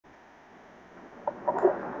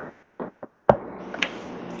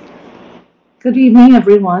Good evening,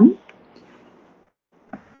 everyone.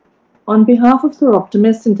 On behalf of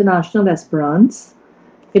Soroptimist International Esperance,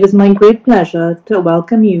 it is my great pleasure to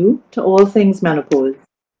welcome you to All Things Menopause.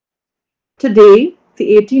 Today,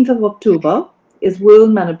 the 18th of October, is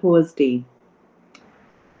World Menopause Day.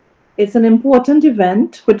 It's an important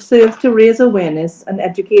event which serves to raise awareness and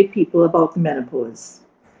educate people about the menopause.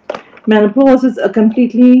 Menopause is a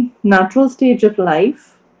completely natural stage of life,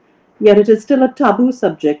 yet it is still a taboo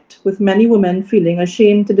subject, with many women feeling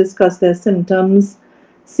ashamed to discuss their symptoms,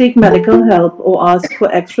 seek medical help, or ask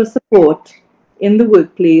for extra support in the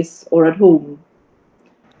workplace or at home.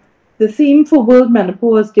 The theme for World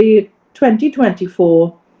Menopause Day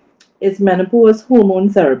 2024 is menopause hormone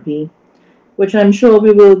therapy, which I'm sure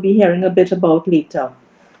we will be hearing a bit about later.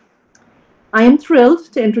 I am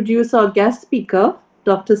thrilled to introduce our guest speaker,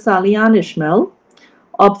 Dr. Sally Ann Ishmael,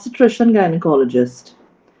 obstetrician gynecologist.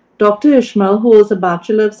 Dr. Ishmael holds a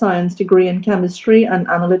Bachelor of Science degree in Chemistry and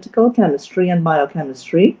Analytical Chemistry and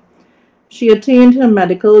Biochemistry. She attained her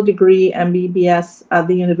medical degree MBBS at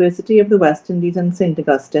the University of the West Indies in St.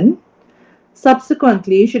 Augustine.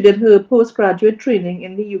 Subsequently, she did her postgraduate training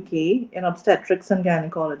in the UK in obstetrics and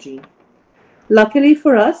gynecology. Luckily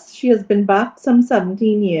for us, she has been back some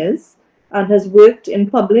 17 years and has worked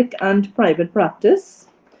in public and private practice.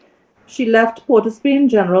 She left Port of Spain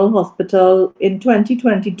General Hospital in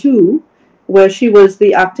 2022, where she was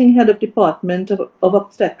the acting head of Department of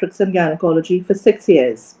Obstetrics and Gynecology for 6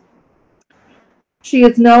 years. She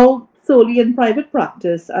is now solely in private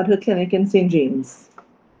practice at her clinic in St. James.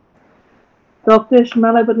 Dr.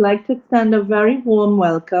 Ishmael, I would like to extend a very warm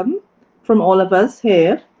welcome from all of us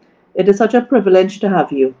here. It is such a privilege to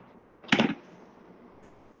have you.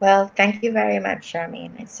 Well, thank you very much,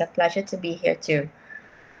 Charmaine. It's a pleasure to be here too.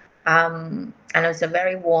 And it was a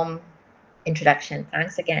very warm introduction.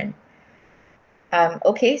 Thanks again.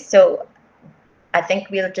 Okay, so I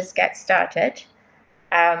think we'll just get started.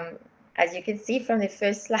 As you can see from the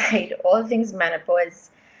first slide, all things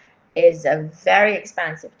menopause is a very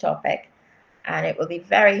expansive topic, and it will be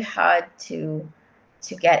very hard to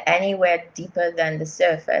get anywhere deeper than the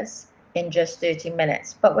surface in just 30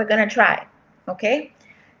 minutes, but we're going to try, okay?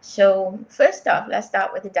 So first off, let's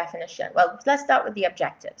start with the definition. Well, let's start with the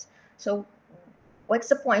objectives. So what's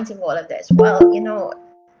the point of all of this? Well,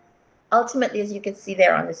 ultimately, as you can see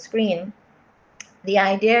there on the screen, the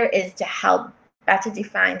idea is to help better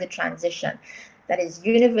define the transition that is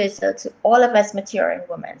universal to all of us maturing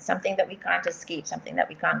women, something that we can't escape, something that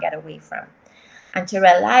we can't get away from. And to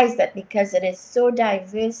realize that because it is so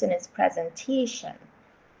diverse in its presentation,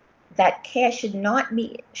 that care should not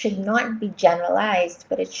be generalized,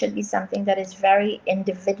 but it should be something that is very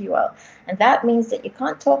individual. And that means that you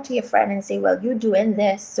can't talk to your friend and say, well, you're doing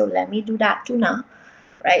this, so let me do that too now,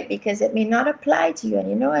 right? Because it may not apply to you.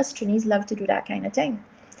 And us Trinis love to do that kind of thing,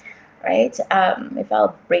 right? If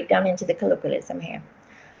I'll break down into the colloquialism here.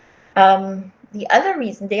 The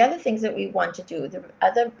other things that we want to do, the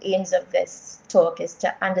other aims of this talk is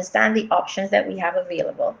to understand the options that we have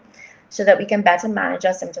available so that we can better manage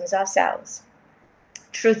our symptoms ourselves.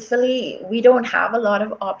 Truthfully, we don't have a lot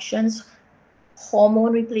of options,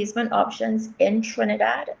 hormone replacement options in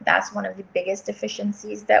Trinidad. That's one of the biggest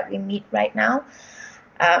deficiencies that we meet right now.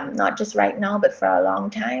 Not just right now, but for a long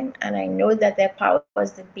time. And I know that there are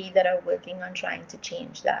powers that be that are working on trying to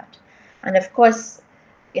change that. And of course,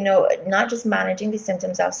 not just managing the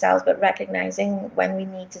symptoms ourselves, but recognizing when we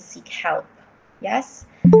need to seek help. Yes?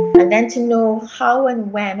 And then to know how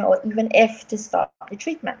and when, or even if, to start the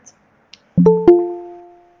treatment.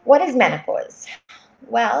 What is menopause?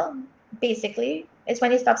 Well, basically, it's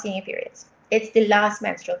when you stop seeing your periods. It's the last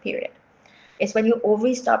menstrual period. It's when your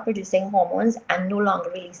ovaries stop producing hormones and no longer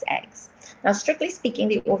release eggs. Now, strictly speaking,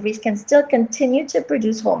 the ovaries can still continue to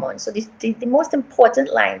produce hormones. So the most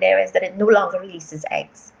important line there is that it no longer releases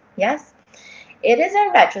eggs. Yes? It is a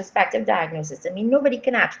retrospective diagnosis. I mean, nobody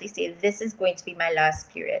can actually say this is going to be my last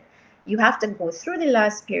period. You have to go through the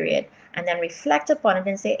last period and then reflect upon it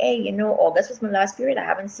and say, hey, August was my last period. I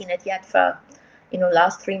haven't seen it yet for,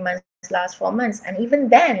 last 3 months, last 4 months. And even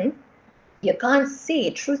then, you can't say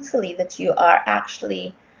truthfully that you are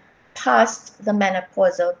actually past the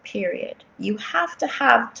menopausal period. You have to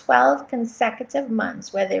have 12 consecutive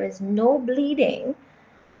months where there is no bleeding,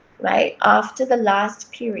 right, after the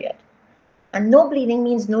last period. And no bleeding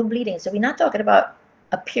means no bleeding. So we're not talking about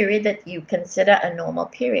a period that you consider a normal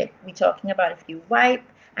period. We're talking about if you wipe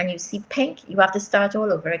and you see pink, you have to start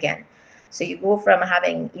all over again. So you go from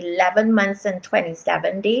having 11 months and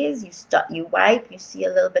 27 days, you wipe, you see a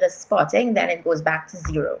little bit of spotting, then it goes back to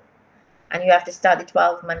 0. And you have to start the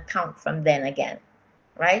 12-month count from then again,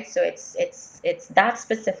 right? So it's that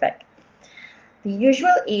specific. The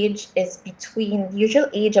usual age is between the usual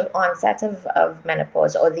age of onset of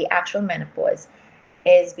menopause, or the actual menopause,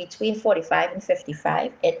 is between 45 and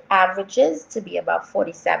 55. It averages to be about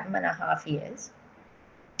 47 and a half years.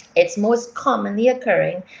 It's most commonly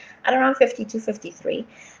occurring at around 50 to 53.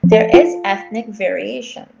 There is ethnic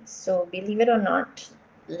variation. So believe it or not,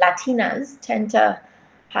 Latinas tend to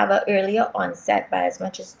have an earlier onset by as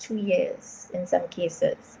much as 2 years in some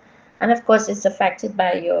cases. And of course, it's affected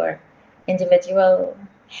by your individual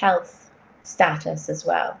health status as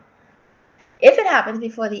well. If it happens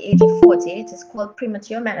before the age of 40, it is called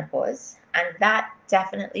premature menopause, and that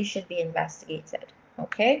definitely should be investigated.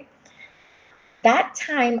 Okay? That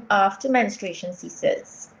time after menstruation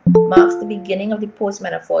ceases marks the beginning of the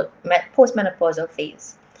postmenopausal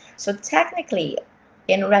phase. So technically,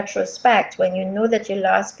 in retrospect, when you know that your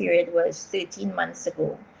last period was 13 months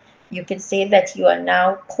ago, you can say that you are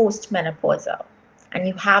now postmenopausal, and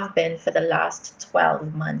you have been for the last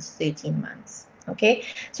 12 months, 13 months. Okay,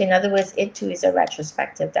 so in other words, it too is a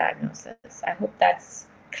retrospective diagnosis. I hope that's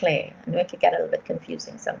clear. I know it could get a little bit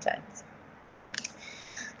confusing sometimes.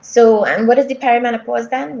 So, and what is the perimenopause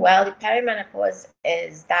then? Well, the perimenopause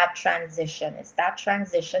is that transition. It's that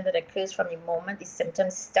transition that occurs from the moment the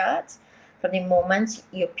symptoms start, from the moment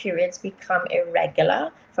your periods become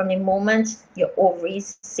irregular, from the moment your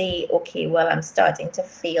ovaries say, okay, well, I'm starting to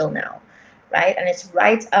fail now, right? And it's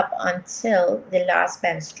right up until the last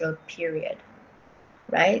menstrual period,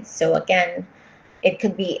 right? So again, it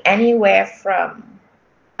could be anywhere from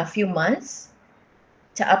a few months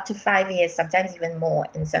to up to 5 years, sometimes even more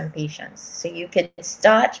in some patients. So you could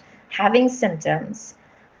start having symptoms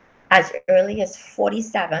as early as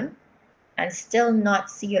 47 and still not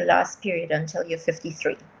see your last period until you're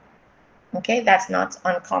 53. Okay, that's not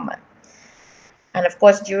uncommon. And of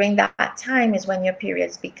course, during that time is when your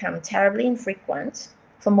periods become terribly infrequent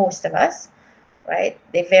for most of us, right?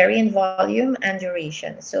 They vary in volume and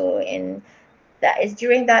duration. So in that is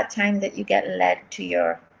during that time that you get led to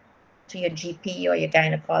your GP or your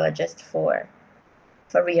gynecologist for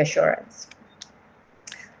reassurance.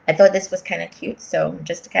 I thought this was kind of cute, so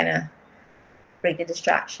just to kind of break the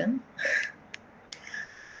distraction.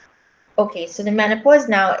 Okay, so the menopause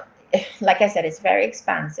now, like I said, it's very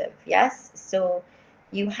expansive, yes? So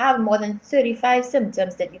you have more than 35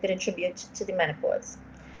 symptoms that you could attribute to the menopause.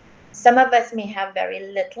 Some of us may have very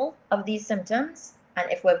little of these symptoms, and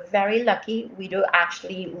if we're very lucky, we do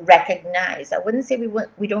actually recognize. I wouldn't say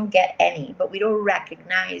we don't get any, but we don't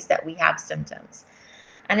recognize that we have symptoms.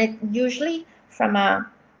 And it usually, from a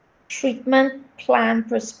treatment plan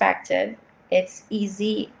perspective, it's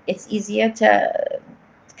easier to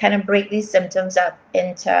kind of break these symptoms up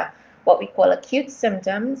into what we call acute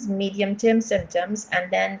symptoms, medium-term symptoms, and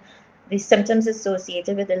then the symptoms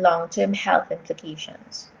associated with the long-term health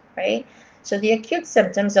implications, right? So the acute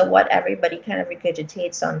symptoms are what everybody kind of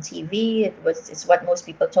regurgitates on TV. It's what most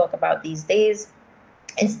people talk about these days.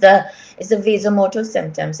 It's the vasomotor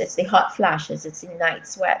symptoms. It's the hot flashes. It's the night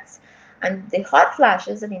sweats. And the hot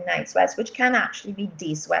flashes and the night sweats, which can actually be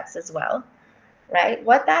day sweats as well, right?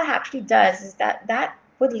 What that actually does is that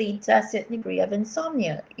would lead to a certain degree of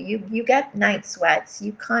insomnia. You get night sweats.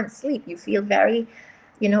 You can't sleep. You feel very,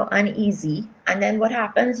 uneasy. And then what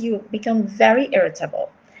happens? You become very irritable.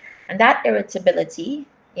 And that irritability,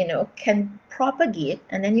 can propagate,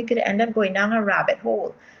 and then you could end up going down a rabbit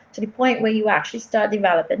hole to the point where you actually start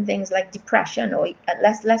developing things like depression, or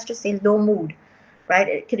let's just say low mood, right?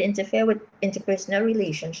 It could interfere with interpersonal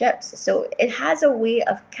relationships. So it has a way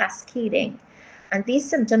of cascading. And these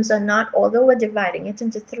symptoms are not, although we're dividing it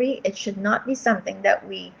into three, it should not be something that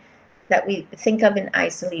we think of in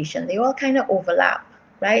isolation. They all kind of overlap,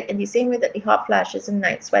 right? In the same way that the hot flashes and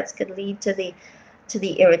night sweats could lead to the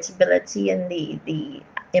irritability and the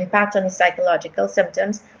impact on the psychological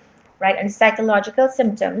symptoms, right? And psychological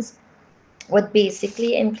symptoms would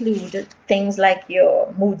basically include things like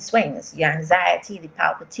your mood swings, your anxiety, the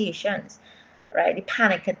palpitations, right? The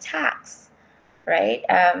panic attacks, right?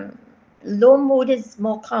 Low mood is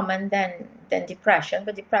more common than depression,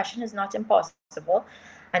 but depression is not impossible.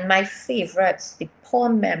 And my favorites, the poor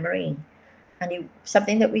memory, and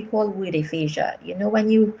something that we call word aphasia.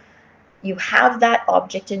 When you have that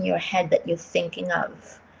object in your head that you're thinking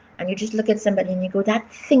of, and you just look at somebody and you go, that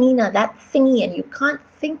thingy, now that thingy, and you can't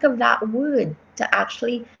think of that word to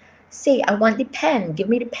actually say, I want the pen, give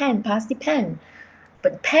me the pen, pass the pen.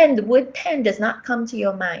 But pen, the word pen does not come to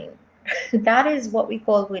your mind. That is what we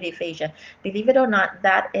call word aphasia. Believe it or not,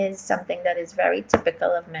 that is something that is very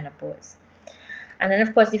typical of menopause. And then,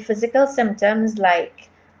 of course, the physical symptoms like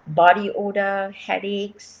body odor,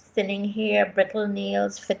 headaches, thinning hair, brittle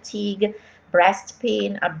nails, fatigue, breast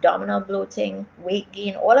pain, abdominal bloating, weight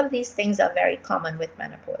gain. All of these things are very common with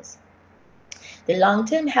menopause. The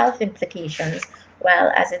long-term health implications,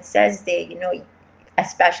 well, as it says there,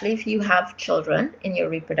 especially if you have children in your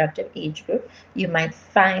reproductive age group, you might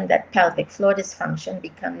find that pelvic floor dysfunction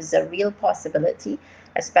becomes a real possibility,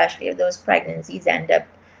 especially if those pregnancies end up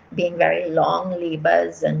being very long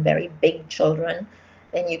labors and very big children.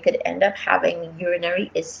 Then you could end up having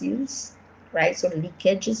urinary issues, right? So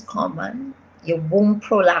leakage is common. Your womb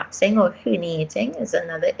prolapsing or herniating is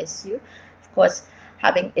another issue. Of course,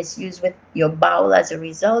 having issues with your bowel as a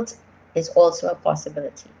result is also a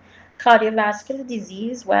possibility. Cardiovascular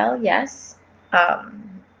disease, well, yes. Um,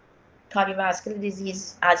 Cardiovascular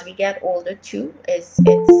disease as we get older too is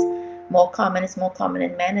it's more common. It's more common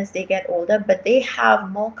in men as they get older, but they have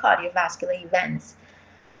more cardiovascular events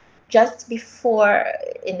just before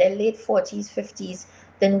in their late 40s, 50s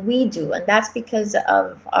than we do, and that's because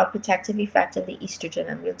of our protective effect of the estrogen,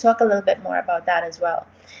 and we'll talk a little bit more about that as well.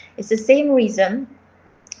 It's the same reason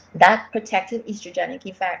that protective estrogenic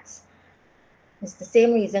effects is the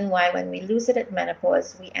same reason why when we lose it at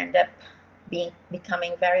menopause, we end up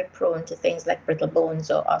becoming very prone to things like brittle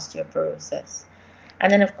bones or osteoporosis.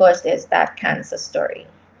 And then, of course, there's that cancer story,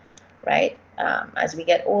 right? As we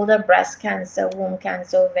get older, breast cancer, womb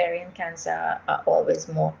cancer, ovarian cancer are always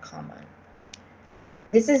more common.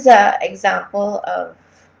 This is an example of,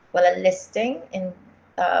 well, a listing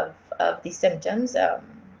of the symptoms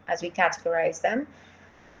as we categorize them.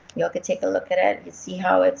 You all could take a look at it. You see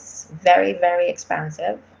how it's very, very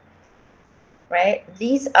expansive, right?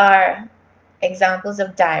 These are examples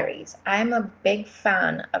of diaries. I'm a big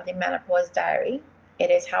fan of the menopause diary.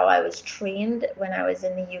 It is how I was trained when I was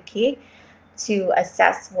in the UK to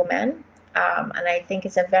assess women. And I think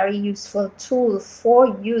it's a very useful tool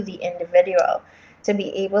for you, the individual, to be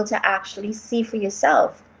able to actually see for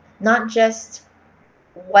yourself, not just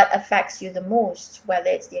what affects you the most, whether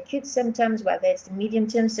it's the acute symptoms, whether it's the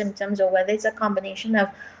medium-term symptoms, or whether it's a combination of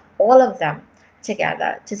all of them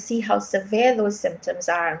together, to see how severe those symptoms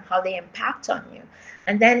are and how they impact on you.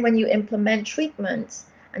 And then when you implement treatments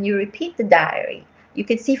and you repeat the diary, you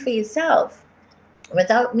can see for yourself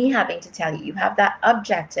without me having to tell you. You have that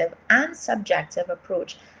objective and subjective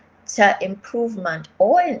approach to improvement,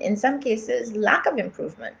 or in some cases, lack of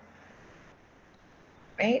improvement.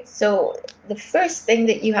 Right? So the first thing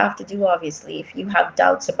that you have to do, obviously, if you have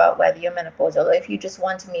doubts about whether you're menopausal or if you just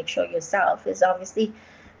want to make sure yourself, is obviously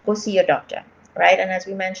go see your doctor, right? And as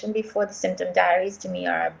we mentioned before, the symptom diaries to me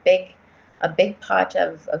are a big part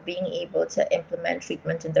of being able to implement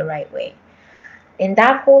treatment in the right way. In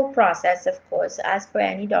that whole process, of course, as per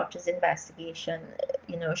any doctor's investigation,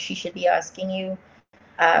 she should be asking you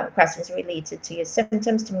questions related to your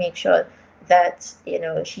symptoms to make sure that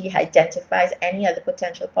she identifies any other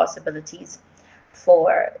potential possibilities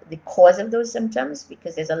for the cause of those symptoms,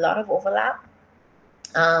 because there's a lot of overlap.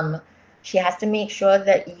 She has to make sure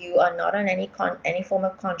that you are not on any form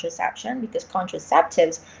of contraception, because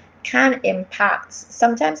contraceptives can impact,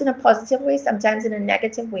 sometimes in a positive way, sometimes in a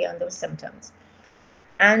negative way, on those symptoms.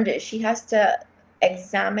 And she has to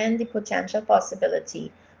examine the potential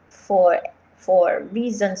possibility for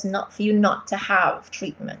reasons not for you not to have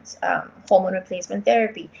treatment. Hormone replacement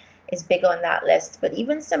therapy is big on that list, but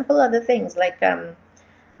even simple other things like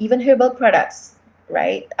even herbal products,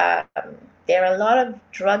 right? There are a lot of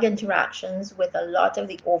drug interactions with a lot of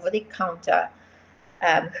the over-the-counter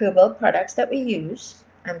herbal products that we use,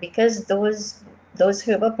 and because those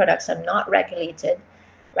herbal products are not regulated,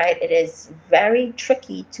 right, it is very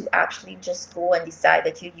tricky to actually just go and decide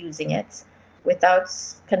that you're using it without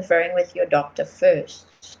conferring with your doctor first.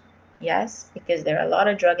 Yes, because there are a lot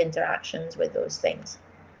of drug interactions with those things.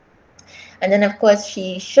 And then, of course,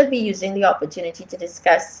 she should be using the opportunity to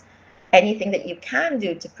discuss anything that you can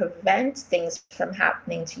do to prevent things from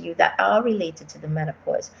happening to you that are related to the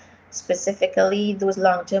menopause, specifically those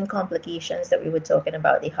long-term complications that we were talking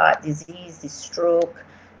about, the heart disease, the stroke,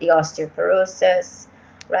 the osteoporosis,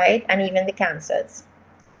 right, and even the cancers.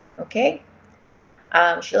 Okay.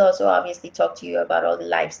 She'll also obviously talk to you about all the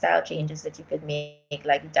lifestyle changes that you could make,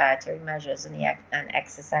 like dietary measures and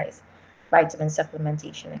exercise, vitamin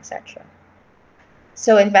supplementation, etc.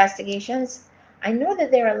 So investigations, I know that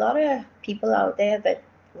there are a lot of people out there that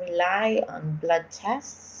rely on blood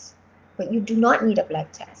tests, but you do not need a blood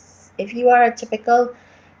test. If you are a typical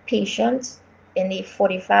patient in the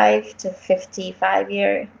 45 to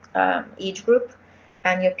 55-year age group,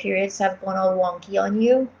 and your periods have gone all wonky on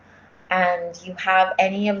you, and you have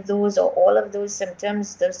any of those or all of those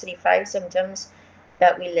symptoms, those 35 symptoms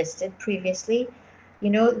that we listed previously,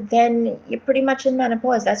 then you're pretty much in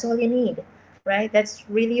menopause. That's all you need, right? That's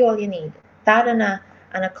really all you need. that and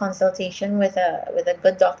a consultation with a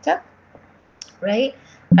good doctor, right?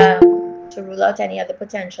 To rule out any other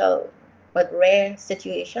potential but rare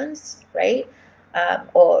situations, right?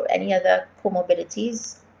 Or any other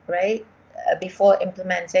comorbidities, right? Before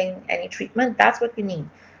implementing any treatment, that's what you need,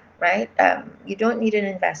 right? You don't need an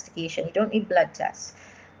investigation, you don't need blood tests.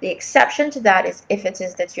 The exception to that is if it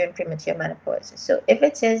is that you're in premature menopause. So if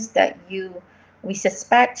it is that we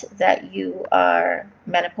suspect that you are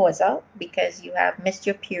menopausal because you have missed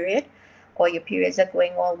your period, or your periods are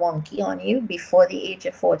going all wonky on you before the age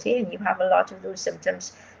of 40, and you have a lot of those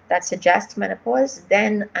symptoms that suggest menopause,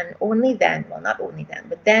 then and only then, well, not only then,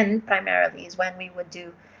 but then primarily is when we would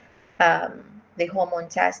do the hormone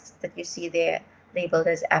test that you see there labeled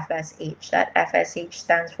as FSH. That FSH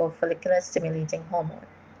stands for follicular stimulating hormone.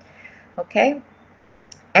 Okay?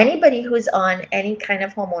 Anybody who's on any kind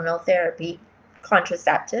of hormonal therapy,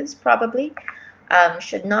 contraceptives probably,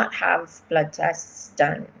 should not have blood tests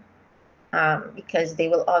done, because they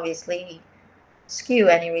will obviously skew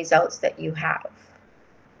any results that you have.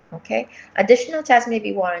 Okay. Additional tests may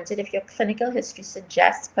be warranted if your clinical history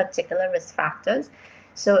suggests particular risk factors.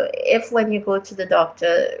 So if when you go to the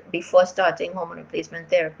doctor before starting hormone replacement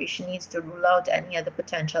therapy, she needs to rule out any other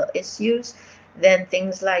potential issues, then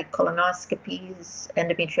things like colonoscopies,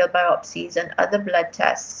 endometrial biopsies, and other blood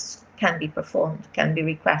tests can be performed, can be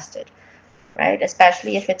requested, right?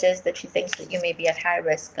 Especially if it is that she thinks that you may be at high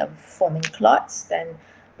risk of forming clots, then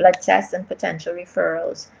blood tests and potential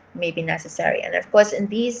referrals may be necessary. And of course, in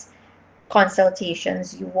these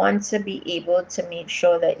consultations, you want to be able to make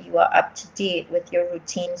sure that you are up to date with your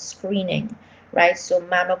routine screening, right? So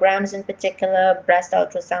mammograms in particular, breast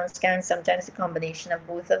ultrasound scans, sometimes a combination of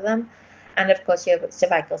both of them, and of course your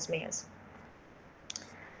cervical smears.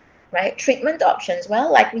 Right? Treatment options.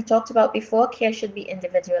 Well, like we talked about before, care should be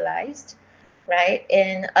individualized, right?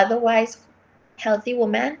 In otherwise healthy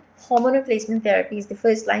women, hormone replacement therapy is the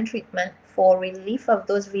first line treatment for relief of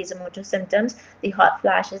those vasomotor symptoms, the hot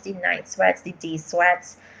flashes, the night sweats, the day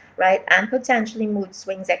sweats, right? And potentially mood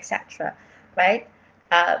swings, etc., right?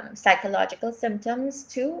 Psychological symptoms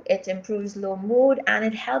too. It improves low mood and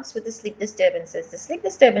it helps with the sleep disturbances. The sleep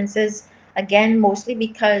disturbances, again, mostly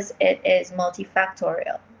because it is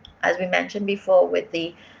multifactorial, as we mentioned before, with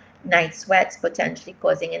the night sweats potentially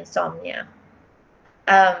causing insomnia.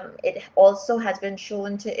 It also has been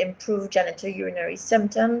shown to improve genitourinary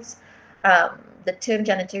symptoms. The term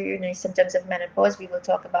genitourinary symptoms of menopause we will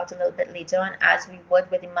talk about a little bit later on, as we would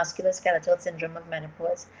with the musculoskeletal syndrome of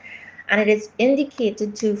menopause. And it is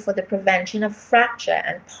indicated too for the prevention of fracture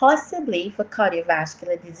and possibly for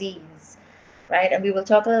cardiovascular disease, right? And we will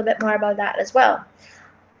talk a little bit more about that as well.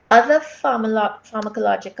 Other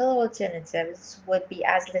pharmacological alternatives would be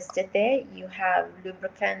as listed there. You have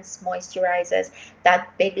lubricants, moisturizers, that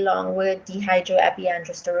big long word,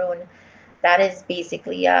 dehydroepiandrosterone. That is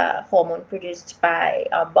basically a hormone produced by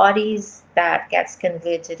our bodies that gets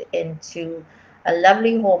converted into a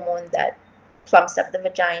lovely hormone that plumps up the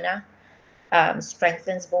vagina,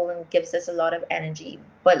 strengthens bone, gives us a lot of energy.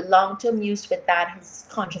 But long-term use with that is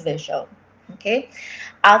controversial. Okay.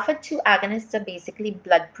 Alpha 2 agonists are basically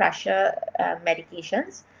blood pressure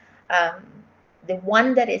medications. Um, the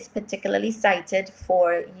one that is particularly cited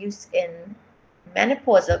for use in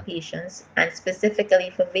menopausal patients and specifically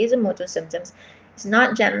for vasomotor symptoms is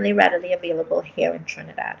not generally readily available here in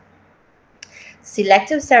Trinidad.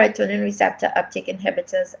 Selective serotonin receptor uptake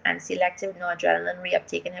inhibitors and selective noradrenaline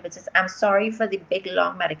reuptake inhibitors. I'm sorry for the big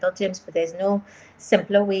long medical terms, but there's no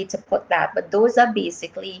simpler way to put that. But those are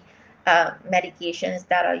basically medications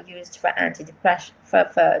that are used for antidepressant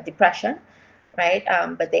for depression, right?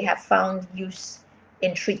 But they have found use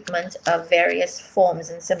in treatment of various forms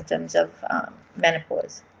and symptoms of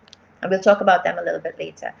menopause. And we'll talk about them a little bit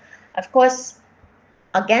later. Of course,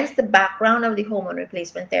 against the background of the hormone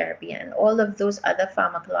replacement therapy and all of those other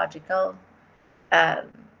pharmacological um,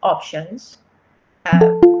 options,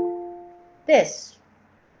 um, this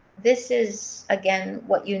is again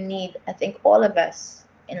what you need. I think all of us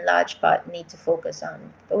in large part need to focus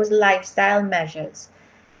on those lifestyle measures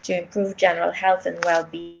to improve general health and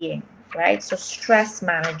well-being, right? So stress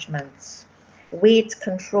management, weight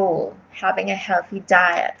control, having a healthy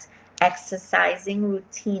diet, exercising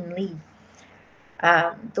routinely,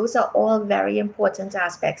 those are all very important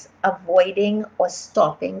aspects. Avoiding or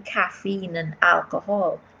stopping caffeine and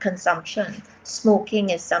alcohol consumption. Smoking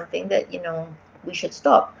is something that, we should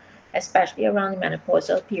stop, especially around the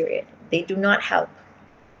menopausal period. They do not help.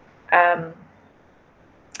 Um,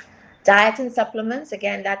 Diet and supplements,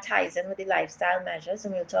 again, that ties in with the lifestyle measures,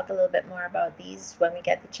 and we'll talk a little bit more about these when we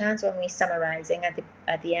get the chance, when we're summarizing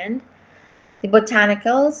at the end. The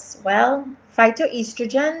botanicals, well,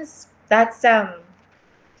 phytoestrogens, that's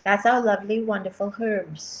our lovely, wonderful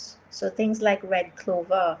herbs. So things like red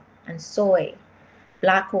clover and soy.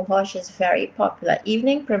 Black cohosh is very popular.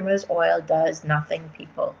 Evening primrose oil does nothing,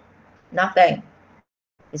 people. Nothing.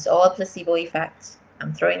 It's all placebo effect.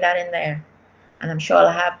 I'm throwing that in there. And I'm sure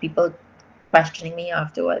I'll have people questioning me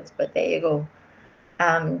afterwards, but there you go.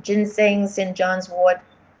 Ginseng, St. John's wort,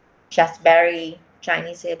 chasteberry,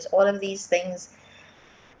 Chinese hips, all of these things,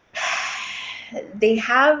 they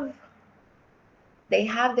have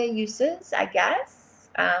their uses, I guess.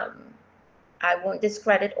 I won't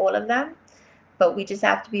discredit all of them, but we just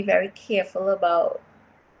have to be very careful about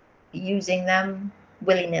using them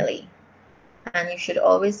willy-nilly. And you should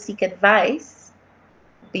always seek advice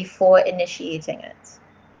before initiating it,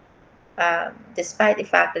 despite the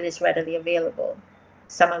fact that it's readily available.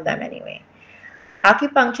 Some of them, anyway.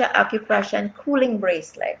 Acupuncture, acupressure, and cooling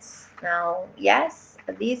bracelets. Now, yes,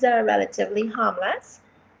 these are relatively harmless,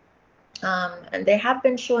 and they have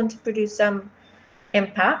been shown to produce some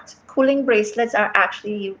impact. Cooling bracelets are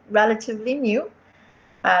actually relatively new.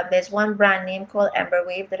 There's one brand name called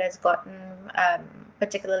Emberwave that has gotten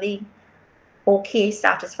particularly okay,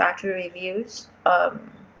 satisfactory reviews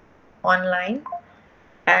online.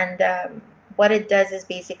 And what it does is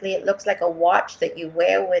basically it looks like a watch that you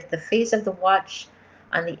wear with the face of the watch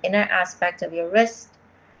on the inner aspect of your wrist.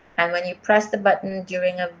 And when you press the button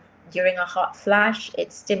during a hot flash,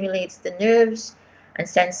 it stimulates the nerves and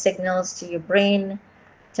sends signals to your brain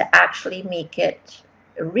to actually make it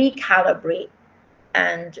recalibrate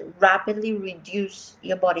and rapidly reduce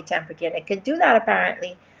your body temperature. And it can do that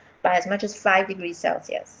apparently by as much as 5 degrees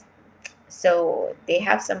Celsius. So they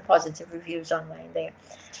have some positive reviews online there.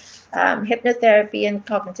 Hypnotherapy and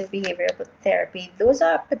cognitive behavioral therapy, those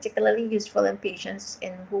are particularly useful in patients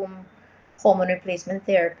in whom hormone replacement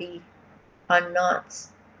therapy are not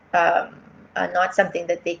um, are not something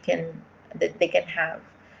that they can have.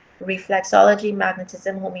 Reflexology,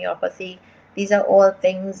 magnetism, homeopathy, these are all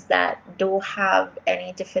things that don't have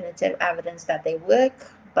any definitive evidence that they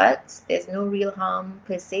work, but there's no real harm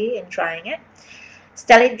per se in trying it.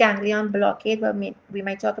 Stellate ganglion blockade, but we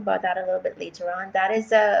might talk about that a little bit later on. That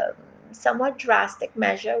is a somewhat drastic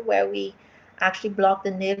measure where we actually block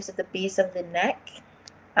the nerves at the base of the neck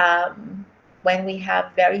um, when we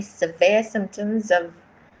have very severe symptoms of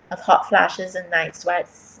hot flashes and night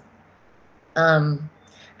sweats, um,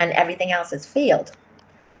 and everything else has failed,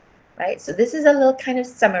 right? So this is a little kind of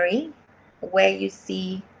summary where you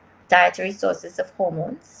see dietary sources of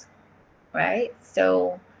hormones, right?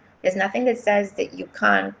 So there's nothing that says that you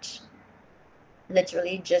can't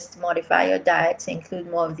literally just modify your diet to include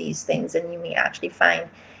more of these things, and you may actually find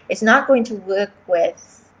it's not going to work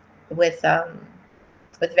with with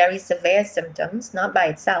very severe symptoms, not by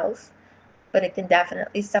itself, but it can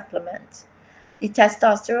definitely supplement. The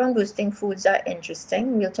testosterone boosting foods are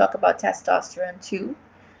interesting. We'll talk about testosterone too.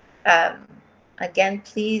 Um, Again,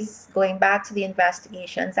 please, going back to the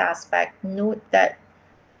investigations aspect, note that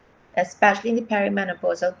especially in the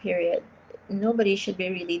perimenopausal period, nobody should be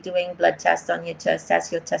really doing blood tests on you to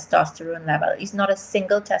assess your testosterone level. It's not a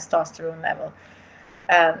single testosterone level.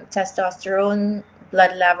 Testosterone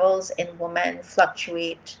blood levels in women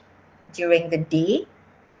fluctuate during the day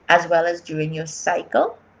as well as during your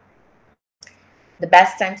cycle. The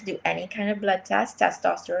best time to do any kind of blood test,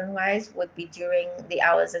 testosterone wise, would be during the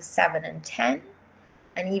hours of 7 and 10.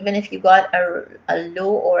 And even if you got a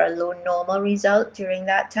low or a low normal result during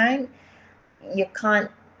that time, you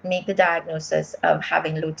can't make the diagnosis of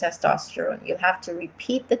having low testosterone. You'll have to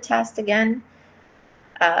repeat the test again.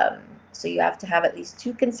 Um, so you have to have at least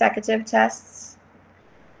 2 consecutive tests,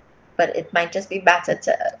 but it might just be better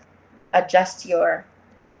to adjust your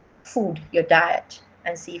food, your diet,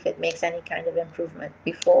 and see if it makes any kind of improvement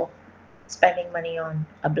before spending money on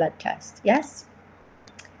a blood test. Yes?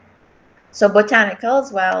 So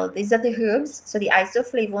botanicals, well, these are the herbs. So the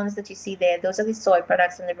isoflavones that you see there, those are the soy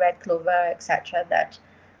products and the red clover, etc. that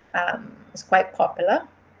is quite popular.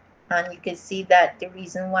 And you can see that the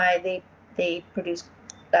reason why they produce,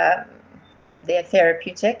 they're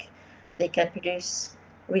therapeutic. They can produce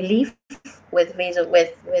relief with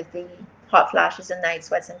the hot flashes and night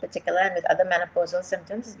sweats in particular, and with other menopausal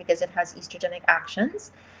symptoms, is because it has estrogenic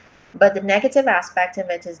actions. But the negative aspect of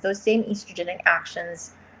it is those same estrogenic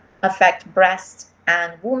actions affect breast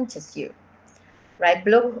and womb tissue, right?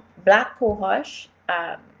 Black cohosh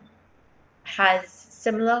has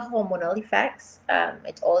similar hormonal effects.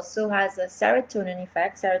 It also has a serotonin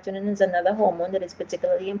effect. Serotonin is another hormone that is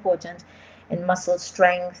particularly important in muscle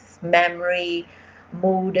strength, memory,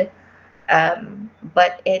 mood,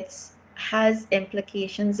 but it has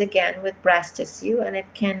implications again with breast tissue, and it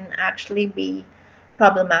can actually be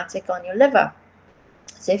problematic on your liver.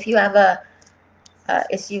 So if you have a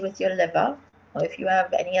issue with your liver, or if you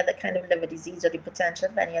have any other kind of liver disease or the potential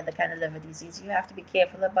of any other kind of liver disease, you have to be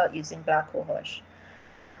careful about using black cohosh.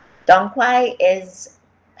 Dong quai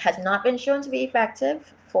has not been shown to be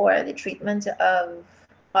effective for the treatment of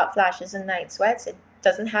hot flashes and night sweats. It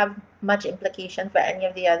doesn't have much implication for any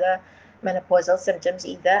of the other menopausal symptoms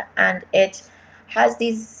either, and it has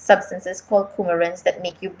these substances called coumarins that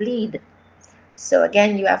make you bleed. So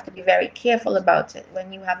again, you have to be very careful about it.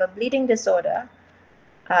 When you have a bleeding disorder,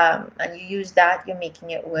 and you use that, you're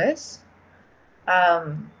making it worse.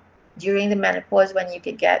 During the menopause, when you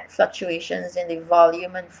could get fluctuations in the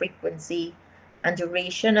volume and frequency and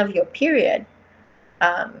duration of your period,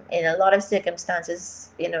 in a lot of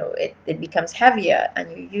circumstances, it becomes heavier, and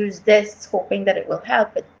you use this hoping that it will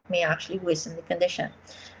help. It may actually worsen the condition.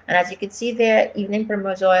 And as you can see there, evening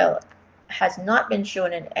primrose oil has not been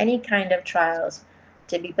shown in any kind of trials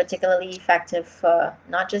to be particularly effective for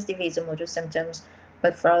not just the vasomotor symptoms,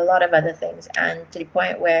 but for a lot of other things, and to the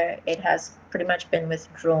point where it has pretty much been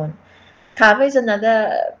withdrawn. Kava is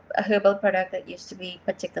another herbal product that used to be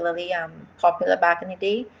particularly popular back in the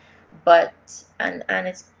day, but and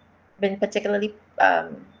been particularly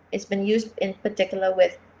it's been used in particular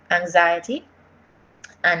with anxiety,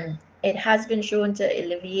 and it has been shown to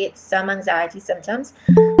alleviate some anxiety symptoms.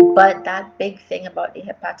 But that big thing about the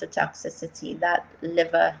hepatotoxicity, that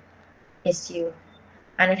liver issue,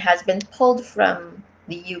 and it has been pulled from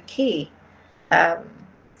the UK um,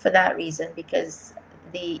 for that reason, because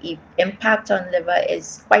the impact on liver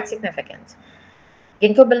is quite significant.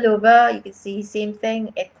 Ginkgo biloba, you can see same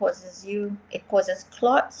thing. It causes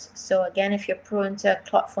clots. So again, if you're prone to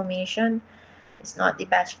clot formation, it's not the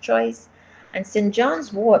best choice. And St.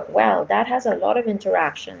 John's wort, well, that has a lot of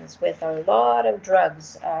interactions with a lot of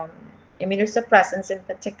drugs, immunosuppressants in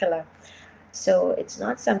particular. So it's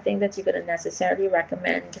not something that you're going to necessarily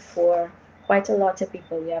recommend for quite a lot of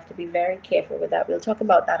people. You have to be very careful with that. We'll talk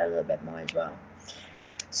about that a little bit more as well.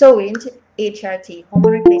 So we're into HRT,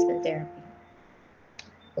 hormone replacement therapy.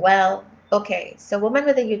 Well, okay, so women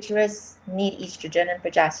with a uterus need estrogen and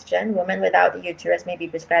progesterone. Women without a uterus may be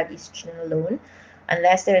prescribed estrogen alone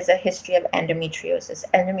unless there is a history of endometriosis.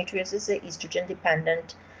 Endometriosis is an estrogen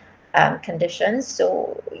dependent condition,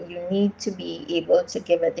 so you need to be able to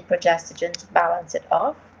give it the progesterone to balance it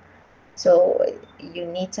off. So you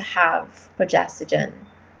need to have progesterone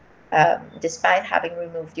despite having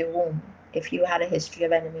removed your womb if you had a history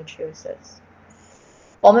of endometriosis.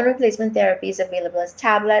 Hormone replacement therapy is available as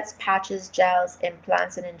tablets, patches, gels,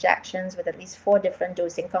 implants, and injections with at least 4 different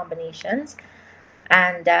dosing combinations.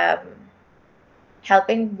 And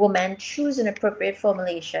helping women choose an appropriate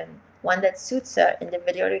formulation, one that suits her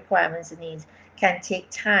individual requirements and needs, can take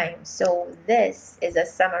time. So this is a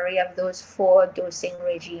summary of those 4 dosing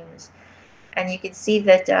regimes. And you can see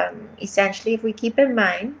that essentially, if we keep in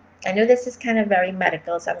mind, I know this is kind of very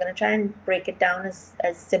medical, so I'm going to try and break it down as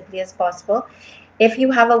simply as possible. If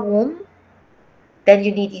you have a womb, then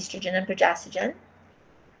you need estrogen and progesterone.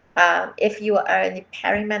 If you are in the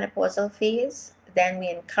perimenopausal phase, then we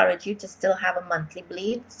encourage you to still have a monthly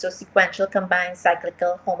bleed. So sequential combined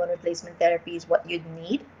cyclical hormone replacement therapy is what you'd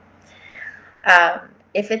need.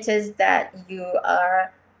 If it is that you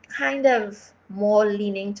are kind of more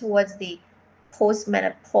leaning towards the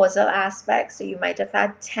postmenopausal aspect, so you might have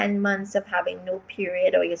had 10 months of having no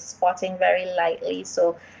period, or you're spotting very lightly,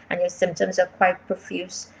 and your symptoms are quite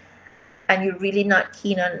profuse, and you're really not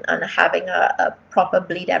keen on having a proper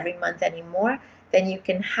bleed every month anymore, then you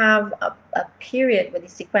can have a period with the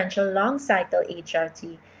sequential long cycle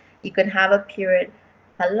HRT. You can have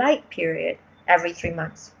a light period every 3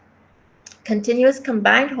 months. Continuous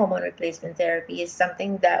combined hormone replacement therapy is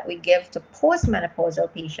something that we give to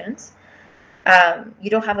postmenopausal patients. You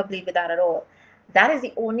don't have a bleed with that at all. That is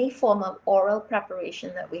the only form of oral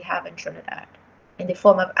preparation that we have in Trinidad, in the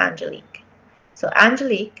form of Angelique. So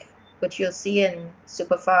Angelique, which you'll see in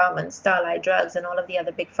Superfarm and Starlight Drugs and all of the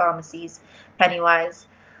other big pharmacies, Pennywise,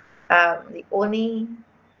 the only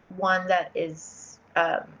one that is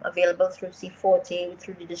available through C40,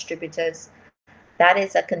 through the distributors, that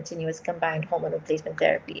is a continuous combined hormone replacement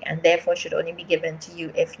therapy, and therefore should only be given to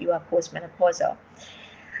you if you are postmenopausal.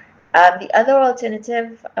 The other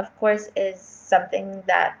alternative, of course, is something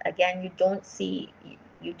that, again, you don't see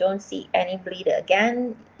any bleed.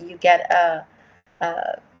 Again, you get a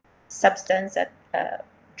substance, a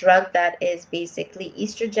drug that is basically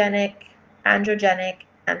estrogenic, androgenic,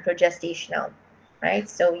 and progestational. right?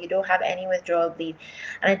 So you don't have any withdrawal bleed,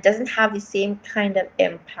 and it doesn't have the same kind of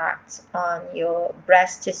impact on your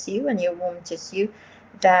breast tissue and your womb tissue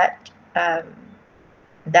that that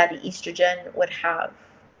the estrogen would have.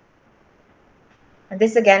 And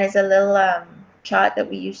this again is a little chart that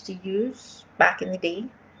we used to use back in the day,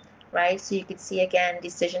 right? So you could see again,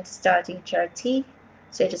 decision to start HRT.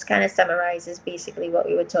 So it just kind of summarizes basically what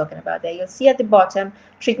we were talking about there. You'll see at the bottom,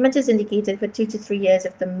 treatment is indicated for 2 to 3 years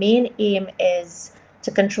if the main aim is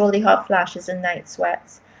to control the hot flashes and night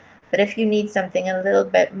sweats. But if you need something a little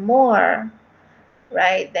bit more,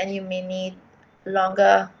 right, then you may need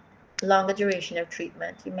longer duration of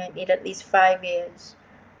treatment. You might need at least 5 years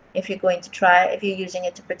if you're going to try, if you're using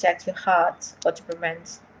it to protect your heart or to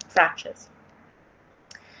prevent fractures.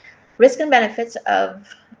 Risk and benefits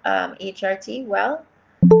of HRT, well,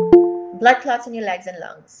 blood clots in your legs and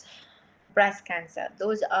lungs, breast cancer,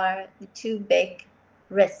 those are the two big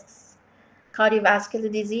risks.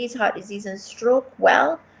 Cardiovascular disease, heart disease, and stroke,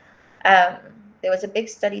 well, um, there was a big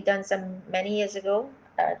study done many years ago,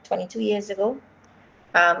 22 years ago,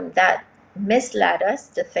 that misled us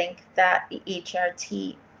to think that the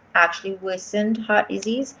HRT actually worsened heart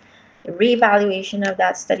disease. The reevaluation of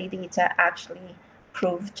that study data actually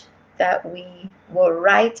proved that we were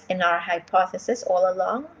right in our hypothesis all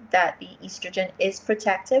along that the estrogen is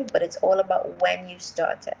protective, but it's all about when you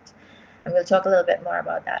start it. And we'll talk a little bit more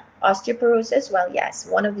about that. Osteoporosis, well, yes,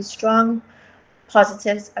 one of the strong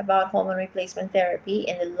positives about hormone replacement therapy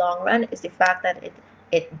in the long run is the fact that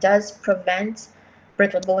it does prevent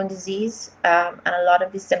brittle bone disease and a lot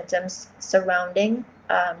of the symptoms surrounding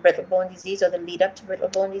brittle bone disease or the lead up to brittle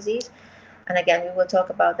bone disease. And again, we will talk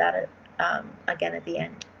about that again at the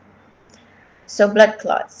end. So blood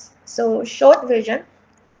clots. So short version,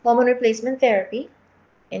 hormone replacement therapy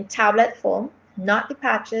in tablet form, not the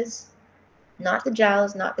patches, not the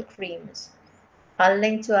gels, not the creams, are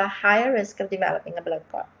linked to a higher risk of developing a blood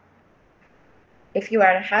clot. If you are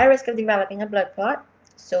at a high risk of developing a blood clot,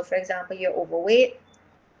 so for example, you're overweight,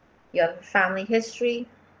 you have a family history,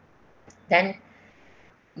 then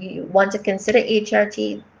you want to consider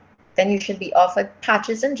HRT, then you should be offered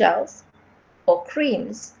patches and gels or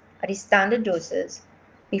creams at the standard doses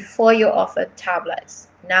before you're offered tablets.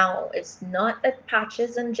 Now, it's not that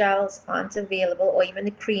patches and gels aren't available or even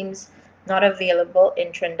the creams not available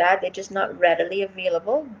in Trinidad. They're just not readily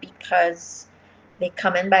available because they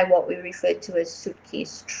come in by what we refer to as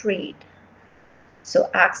suitcase trade.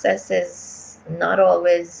 So access is not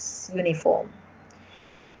always uniform.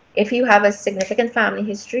 If you have a significant family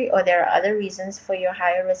history or there are other reasons for your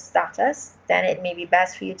higher risk status, then it may be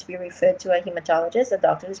best for you to be referred to a hematologist, a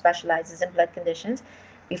doctor who specializes in blood conditions,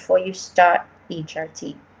 before you start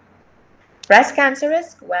HRT. Breast cancer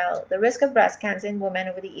risk? Well, the risk of breast cancer in women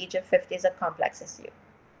over the age of 50 is a complex issue.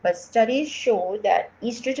 But studies show that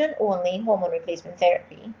estrogen-only hormone replacement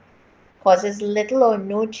therapy causes little or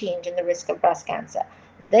no change in the risk of breast cancer.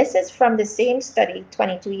 This is from the same study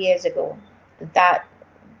 22 years ago that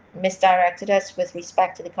misdirected us with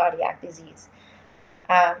respect to the cardiac disease.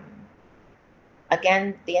 Um,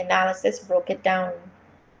 Again, the analysis broke it down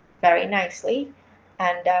very nicely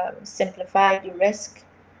and simplified the risk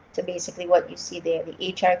to basically what you see there. The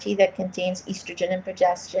HRT that contains estrogen and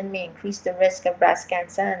progesterone may increase the risk of breast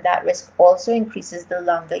cancer, and that risk also increases the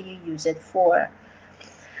longer you use it for.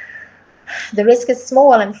 The risk is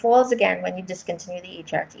small and falls again when you discontinue the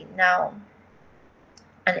HRT. Now,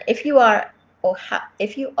 and if you are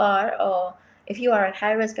if you are at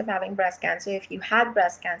high risk of having breast cancer, if you had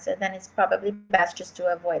breast cancer, then it's probably best just to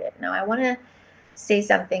avoid it. Now, I want to say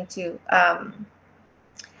something too.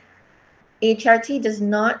 HRT does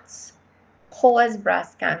not cause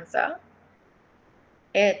breast cancer.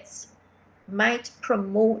 It might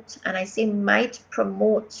promote, and I say might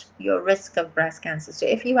promote, your risk of breast cancer. So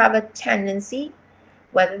if you have a tendency,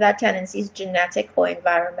 whether that tendency is genetic or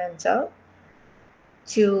environmental,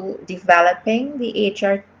 to developing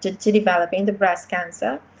to developing the breast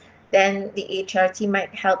cancer, then the HRT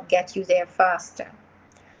might help get you there faster.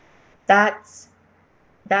 That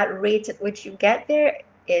rate at which you get there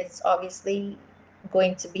is obviously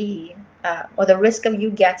going to be, or the risk of you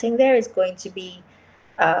getting there is going to be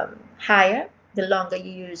higher the longer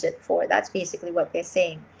you use it for. That's basically what they're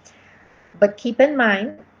saying. But keep in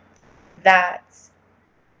mind that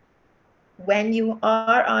when you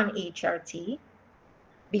are on HRT,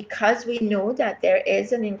 because we know that there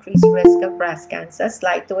is an increased risk of breast cancer,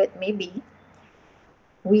 slight though it may be,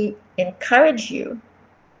 we encourage you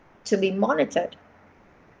to be monitored.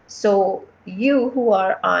 So you who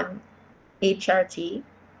are on HRT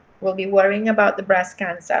will be worrying about the breast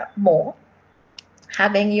cancer more,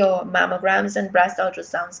 having your mammograms and breast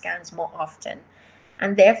ultrasound scans more often.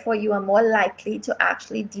 and therefore you are more likely to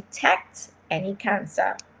actually detect any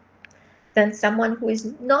cancer than someone who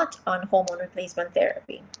is not on hormone replacement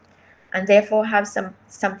therapy, and therefore have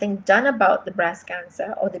something done about the breast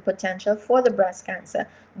cancer or the potential for the breast cancer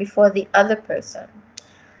before the other person.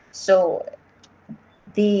 So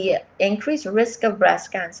the increased risk of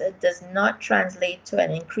breast cancer does not translate to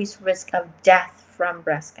an increased risk of death from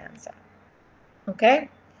breast cancer. Okay?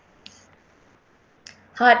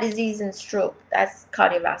 Heart disease and stroke, that's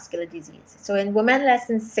cardiovascular disease. So in women less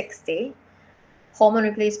than 60, hormone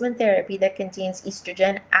replacement therapy that contains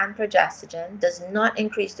estrogen and progesterone does not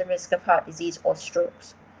increase the risk of heart disease or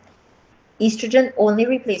strokes. Estrogen-only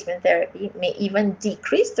replacement therapy may even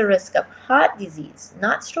decrease the risk of heart disease,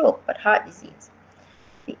 not stroke, but heart disease.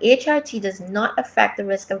 The HRT does not affect the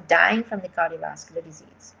risk of dying from the cardiovascular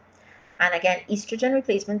disease. And again, estrogen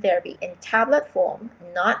replacement therapy in tablet form,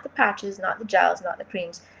 not the patches, not the gels, not the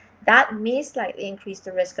creams, that may slightly increase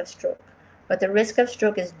the risk of stroke. But the risk of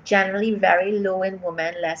stroke is generally very low in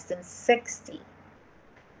women less than 60.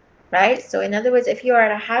 Right? So in other words, if you are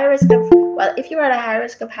at a high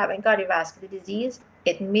risk of having cardiovascular disease,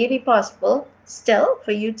 it may be possible still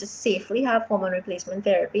for you to safely have hormone replacement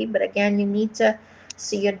therapy, but again, you need to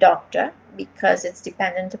see your doctor because it's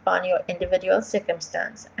dependent upon your individual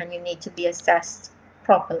circumstance and you need to be assessed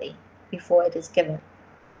properly before it is given.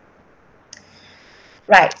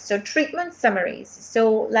 Right, so treatment summaries.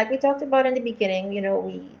 So like we talked about in the beginning,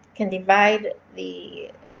 we can divide the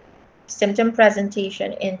symptom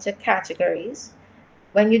presentation into categories.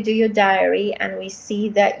 When you do your diary and we see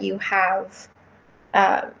that you have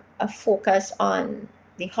a focus on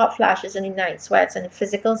the hot flashes and the night sweats and the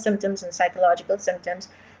physical symptoms and psychological symptoms,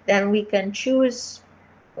 then we can choose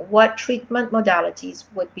what treatment modalities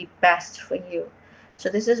would be best for you. So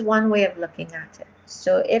this is one way of looking at it.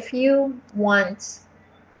 So if you want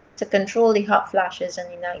to control the hot flashes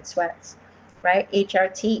and the night sweats, right,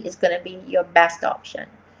 HRT is going to be your best option.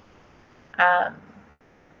 And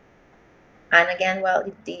again, well,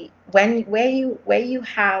 where you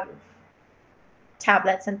have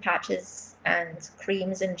tablets and patches and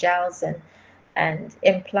creams and gels and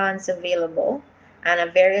implants available, and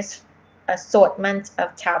a various assortment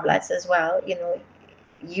of tablets as well,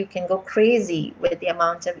 you can go crazy with the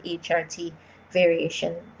amount of HRT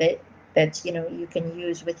variation that you can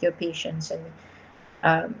use with your patients,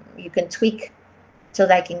 and you can tweak to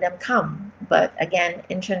liking them come. But again,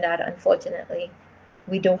 in Trinidad, unfortunately,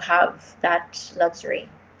 we don't have that luxury.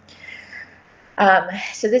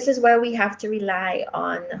 So this is where we have to rely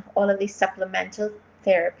on all of these supplemental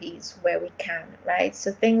therapies where we can, right?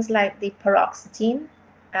 So things like the paroxetine,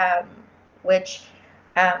 which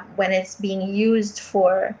when it's being used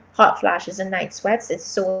for hot flashes and night sweats, it's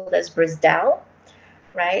sold as Brisdel,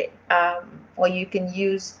 right? Or you can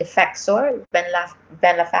use Effexor,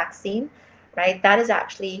 venlafaxine, right? That is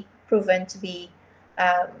actually proven to be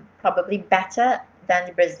probably better than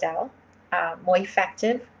the Brisdel, more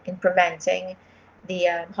effective in preventing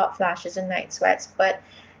the hot flashes and night sweats, but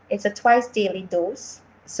it's a twice daily dose.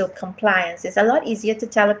 So compliance is a lot easier to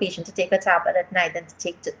tell a patient to take a tablet at night than to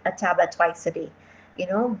take a tablet twice a day,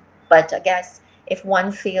 but I guess if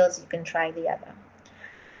one fails, you can try the other.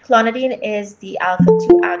 Clonidine is the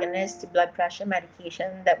alpha-2 agonist, the blood pressure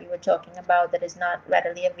medication that we were talking about that is not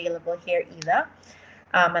readily available here either.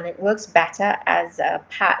 And it works better as a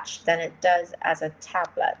patch than it does as a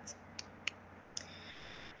tablet.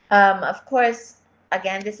 Of course,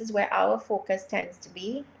 again, this is where our focus tends to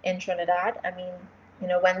be in Trinidad. I mean,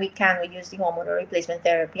 when we can, we use the hormonal replacement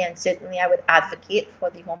therapy, and certainly I would advocate for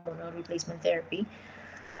the hormonal replacement therapy.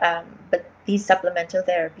 But these supplemental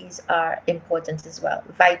therapies are important as well.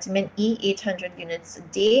 Vitamin E, 800 units a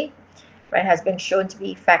day, right, has been shown to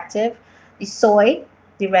be effective. The soy,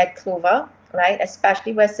 the red clover, right,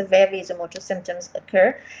 especially where severe vasomotor symptoms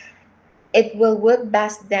occur, it will work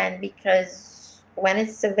best then because when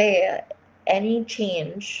it's severe, any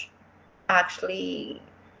change actually,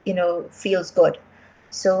 feels good.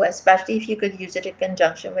 So especially if you could use it in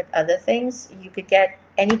conjunction with other things, you could get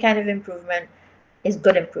any kind of improvement is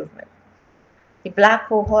good improvement. The black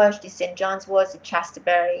cohosh, the St. John's wort, the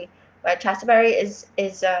chasteberry, right? Chasteberry is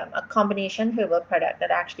a combination herbal product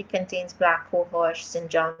that actually contains black cohosh, St.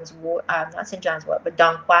 John's wort, not St. John's wort, but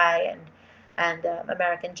dong quai and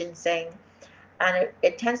American ginseng, and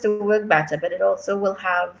it tends to work better, but it also will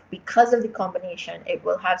have, because of the combination, it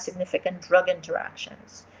will have significant drug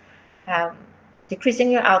interactions.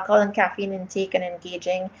 Decreasing your alcohol and caffeine intake and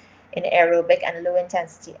engaging in aerobic and low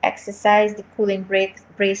intensity exercise, the cooling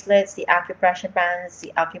bracelets, the acupressure bands,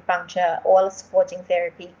 the acupuncture, all supporting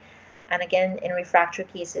therapy. And again, in refractory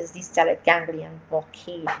cases, the stellate ganglion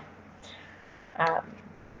blockade. Um,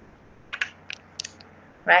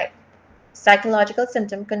 right. Psychological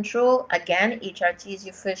symptom control, again, HRT is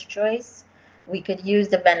your first choice. We could use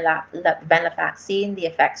the venlafaxine, the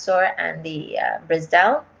Effexor, and the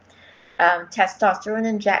Brisdel. Testosterone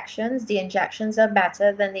injections, the injections are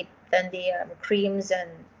better than the creams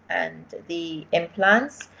and the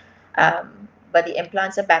implants, but the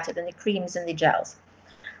implants are better than the creams and the gels.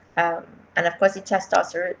 Um, and of course, the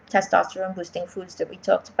testosterone boosting foods that we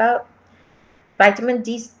talked about. Vitamin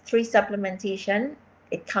D3 supplementation,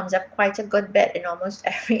 it comes up quite a good bit in almost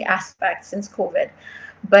every aspect since COVID.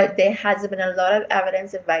 But there has been a lot of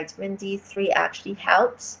evidence that vitamin D3 actually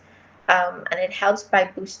helps, and it helps by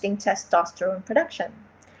boosting testosterone production.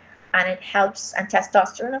 And it helps, and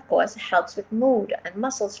testosterone, of course, helps with mood and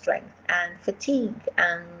muscle strength and fatigue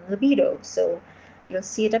and libido. So you'll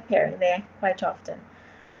see it appearing there quite often.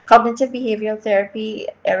 Cognitive behavioral therapy,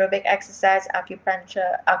 aerobic exercise,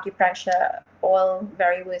 acupressure, all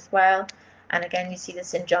very worthwhile. And again, you see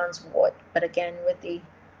this in John's wort, but again, with the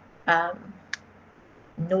um,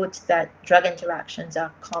 note that drug interactions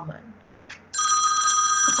are common.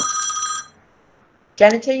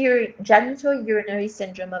 Genital urinary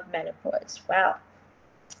syndrome of menopause. Wow.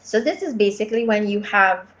 So this is basically when you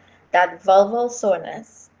have that vulval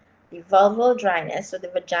soreness, the vulval dryness, so the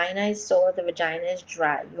vagina is sore, the vagina is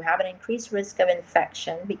dry. You have an increased risk of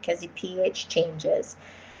infection because the pH changes.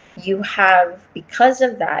 You have, because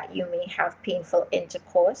of that, you may have painful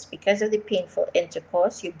intercourse. Because of the painful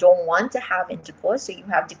intercourse, you don't want to have intercourse, so you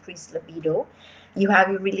have decreased libido. You have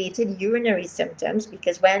your related urinary symptoms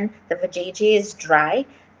because when the vajayjay is dry,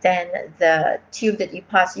 then the tube that you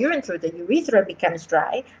pass urine through, the urethra, becomes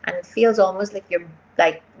dry, and it feels almost like you're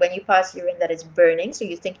like when you pass urine that it's burning, so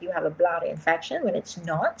you think you have a bladder infection when it's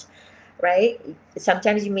not, right?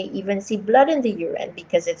 Sometimes you may even see blood in the urine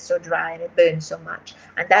because it's so dry and it burns so much.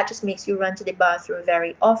 And that just makes you run to the bathroom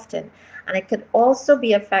very often. And it could also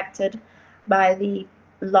be affected by the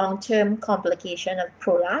long-term complication of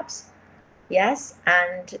prolapse, yes,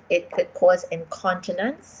 and it could cause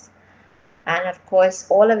incontinence. And of course,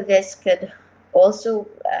 all of this could also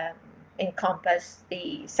encompass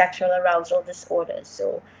the sexual arousal disorders.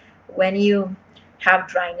 So when you have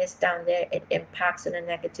dryness down there, it impacts in a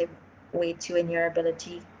negative way too in your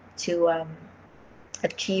ability to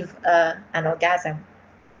achieve an orgasm,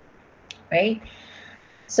 right?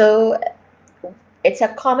 So it's a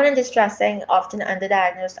common and distressing, often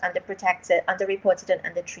underdiagnosed, underprotected, underreported, and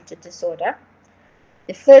undertreated disorder.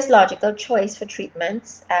 The first logical choice for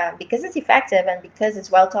treatment, because it's effective and because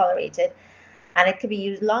it's well tolerated, and it could be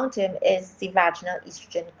used long term, is the vaginal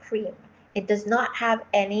estrogen cream. It does not have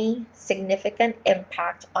any significant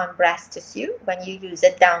impact on breast tissue when you use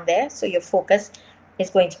it down there. So your focus is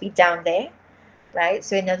going to be down there, right?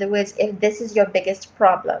 So in other words, if this is your biggest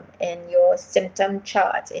problem in your symptom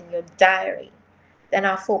chart, in your diary, then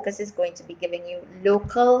our focus is going to be giving you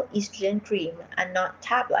local estrogen cream and not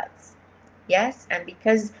tablets. Yes, and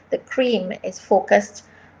because the cream is focused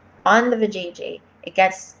on the vajayjay, it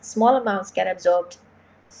gets small amounts get absorbed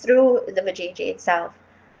through the vajayjay itself,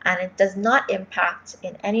 and it does not impact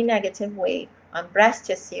in any negative way on breast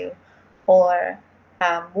tissue or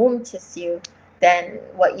womb tissue. Then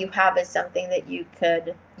what you have is something that you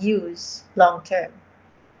could use long term.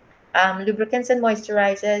 Lubricants and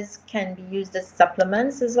moisturizers can be used as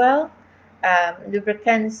supplements as well.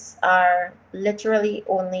 Lubricants are literally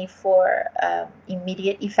only for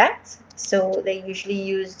immediate effect, so they're usually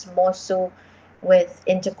used more so with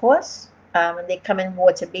intercourse. And they come in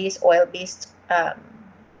water-based, oil-based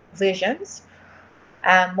versions.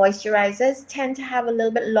 Moisturizers tend to have a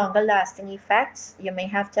little bit longer lasting effects. You may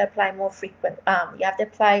have to apply more frequent. You have to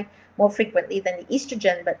apply more frequently than the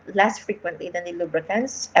estrogen, but less frequently than the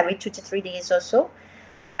lubricants, every 2 to 3 days or so.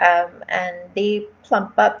 And they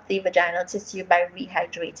plump up the vaginal tissue by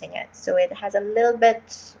rehydrating it. So it has a little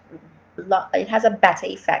bit, it has a better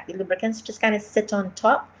effect. The lubricants just kind of sit on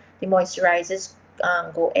top. The moisturizers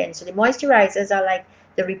go in. So the moisturizers are like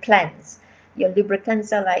the replens. Your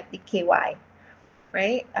lubricants are like the KY,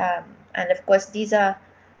 right? And of course, these are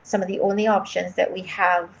some of the only options that we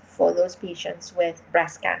have for those patients with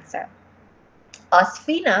breast cancer.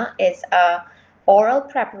 Osphena is a oral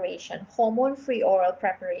preparation, hormone-free oral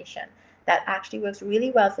preparation that actually works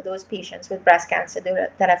really well for those patients with breast cancer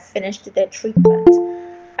that have finished their treatment.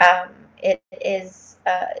 It is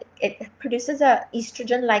it produces a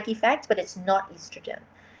estrogen-like effect, but it's not estrogen.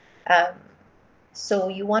 Um, so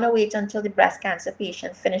you want to wait until the breast cancer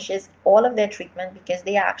patient finishes all of their treatment because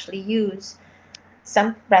they actually use,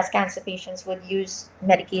 some breast cancer patients would use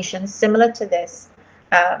medications similar to this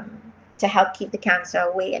um, to help keep the cancer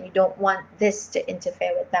away, and you don't want this to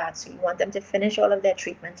interfere with that. So you want them to finish all of their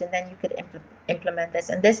treatment, and then you could implement this.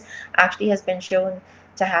 And this actually has been shown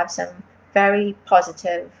to have some very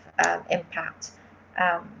positive impact.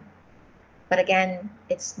 Um, but again,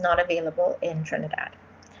 it's not available in Trinidad.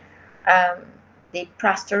 Um, the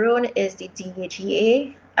prosterone is the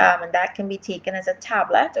DHEA, and that can be taken as a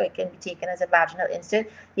tablet or it can be taken as a vaginal insert.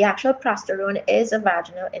 The actual prosterone is a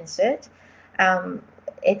vaginal insert. Um,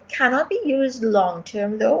 it cannot be used long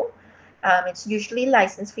term though. It's usually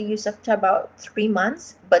licensed for use up to about 3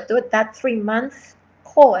 months, but that 3 month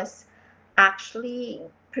course actually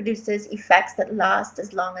produces effects that last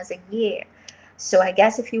as long as a year. So I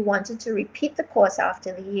guess if you wanted to repeat the course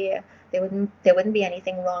after the year, there wouldn't be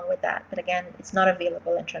anything wrong with that. But again, it's not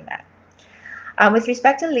available in Trinidad. With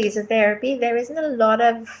respect to laser therapy, there isn't a lot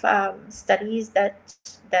of studies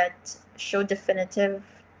that show definitive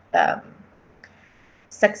um,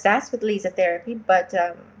 success with laser therapy, but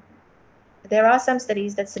there are some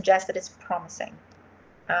studies that suggest that it's promising.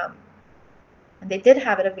 Um, and they did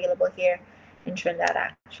have it available here in Trinidad,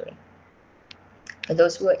 actually, for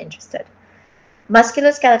those who are interested.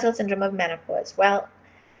 Musculoskeletal syndrome of menopause. Well,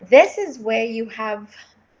 this is where you have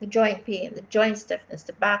the joint pain, the joint stiffness,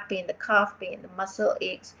 the back pain, the calf pain, the muscle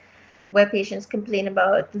aches, where patients complain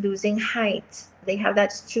about losing height. They have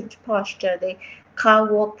that stooped posture. They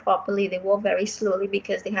can't walk properly. They walk very slowly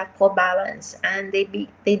because they have poor balance, and they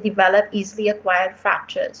develop easily acquired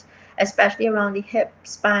fractures, especially around the hip,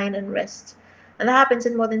 spine, and wrist. And that happens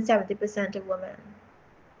in more than 70% of women.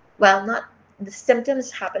 Well, not the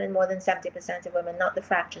symptoms happen in more than 70% of women, not the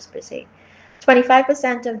fractures per se.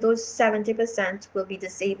 25% of those 70% will be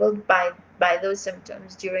disabled by those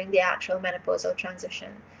symptoms during the actual menopausal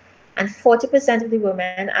transition. And 40% of the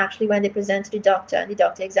women, actually, when they present to the doctor and the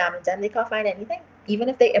doctor examines them, they can't find anything. Even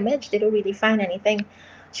if they image, they don't really find anything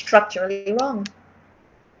structurally wrong,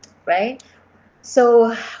 right?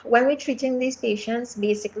 So when we're treating these patients,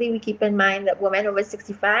 basically we keep in mind that women over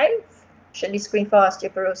 65 should be screened for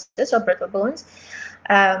osteoporosis or brittle bones.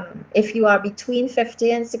 If you are between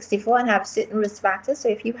 50 and 64 and have certain risk factors, so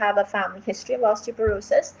if you have a family history of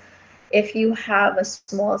osteoporosis, if you have a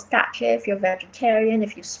small stature, if you're vegetarian,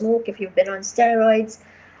 if you smoke, if you've been on steroids,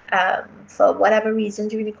 for whatever reason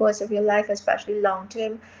during the course of your life, especially long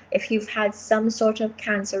term, if you've had some sort of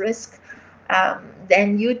cancer risk,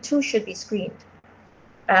 then you too should be screened.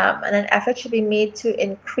 And an effort should be made to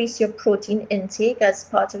increase your protein intake as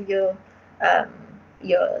part of um,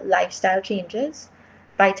 your lifestyle changes.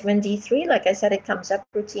 Vitamin D3, like I said, it comes up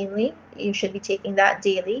routinely. You should be taking that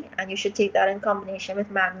daily, and you should take that in combination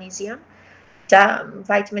with magnesium.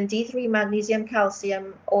 Vitamin D3, magnesium,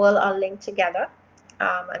 calcium, all are linked together.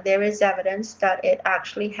 And there is evidence that it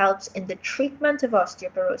actually helps in the treatment of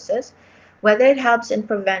osteoporosis. Whether it helps in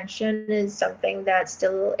prevention is something that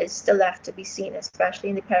still left to be seen, especially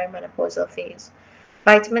in the perimenopausal phase.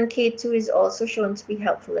 Vitamin K2 is also shown to be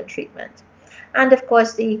helpful in treatment. And of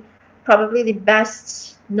course, probably the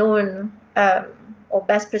best known or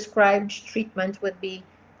best prescribed treatment would be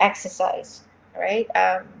exercise, right?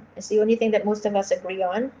 It's the only thing that most of us agree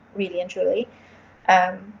on, really and truly.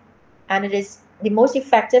 Um, and it is the most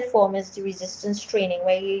effective form is the resistance training,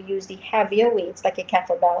 where you use the heavier weights like a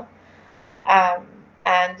kettlebell, um,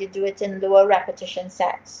 and you do it in lower repetition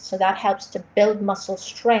sets. So that helps to build muscle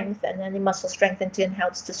strength, and then the muscle strength in turn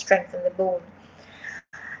helps to strengthen the bone.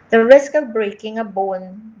 The risk of breaking a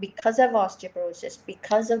bone because of osteoporosis,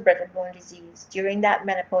 because of brittle bone disease during that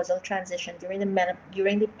menopausal transition, during the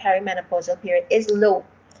perimenopausal period, is low,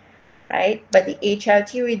 right? But the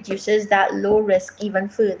HRT reduces that low risk even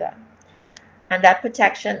further. And that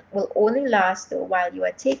protection will only last though while you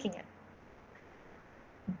are taking it.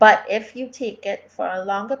 But if you take it for a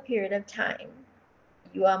longer period of time,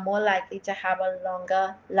 you are more likely to have a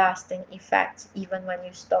longer lasting effect even when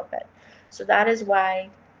you stop it. So that is why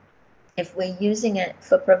if we're using it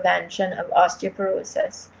for prevention of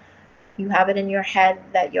osteoporosis, you have it in your head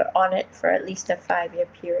that you're on it for at least a 5-year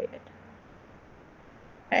period,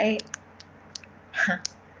 right?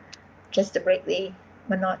 Just to break the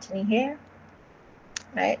monotony here,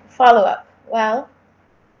 right? Follow up. Well,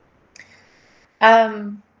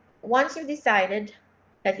 um, once you've decided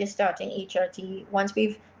that you're starting HRT, once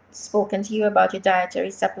we've spoken to you about your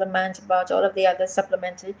dietary supplement, about all of the other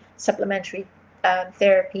supplementary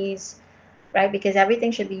therapies, right? Because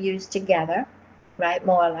everything should be used together, right?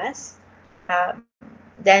 More or less.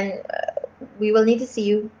 Then we will need to see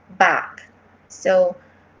you back. So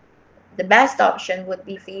the best option would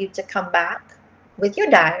be for you to come back with your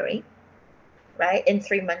diary, right, in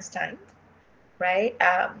 3 months' time, right?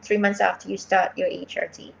 3 months after you start your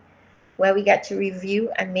HRT. where we get to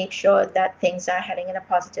review and make sure that things are heading in a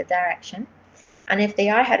positive direction. And if they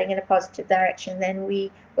are heading in a positive direction, then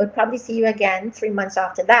we will probably see you again 3 months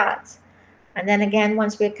after that. And then again,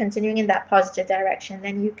 once we're continuing in that positive direction,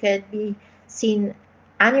 then you could be seen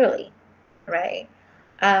annually, right?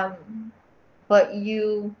 Um, but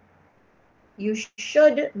you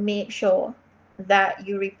should make sure that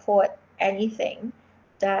you report anything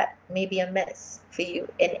that may be amiss for you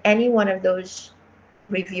in any one of those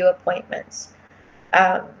review appointments.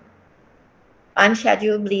 Um,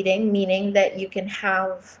 Unscheduled bleeding, meaning that you can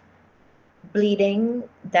have bleeding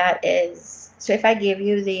that is, so if I give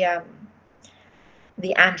you the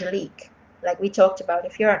Angelique, like we talked about,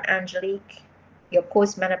 if you're an Angelique, you're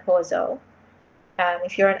postmenopausal.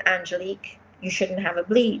 If you're an Angelique, you shouldn't have a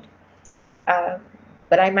bleed. Um,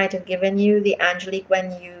 but I might have given you the Angelique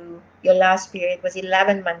when your last period was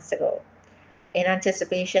 11 months ago, in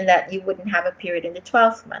anticipation that you wouldn't have a period in the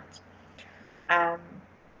 12th month, um,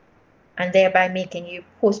 and thereby making you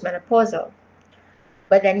postmenopausal.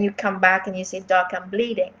 But then you come back and you say, Doc, I'm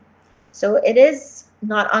bleeding. So it is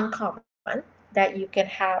not uncommon that you can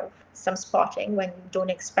have some spotting when you don't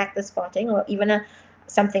expect the spotting, or even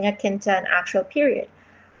something akin to an actual period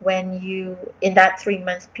when you in that 3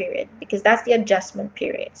 month period, because that's the adjustment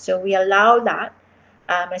period. So we allow that,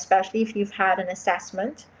 especially if you've had an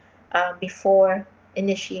assessment before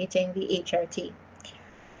initiating the HRT.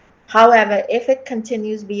 However, if it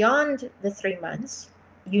continues beyond the 3 months,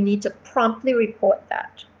 you need to promptly report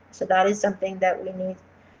that. So that is something that we need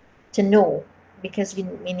to know, because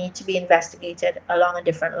we need to be investigated along a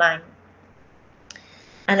different line.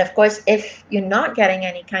 And of course, if you're not getting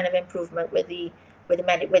any kind of improvement with the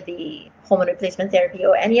hormone replacement therapy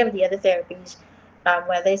or any of the other therapies,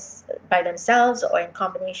 whether it's by themselves or in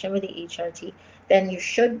combination with the HRT, then you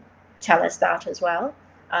should tell us that as well.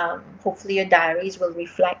 Hopefully your diaries will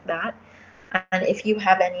reflect that. And if you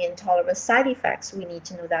have any intolerable side effects, we need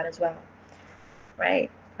to know that as well, right?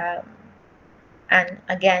 Um, and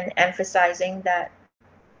again, emphasizing that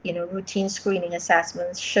routine screening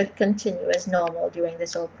assessments should continue as normal during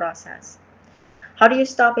this whole process. How do you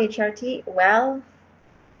stop HRT? Well,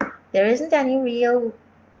 there isn't any real,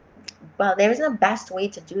 there isn't a best way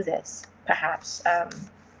to do this, perhaps.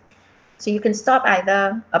 So you can stop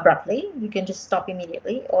either abruptly, you can just stop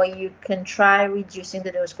immediately, or you can try reducing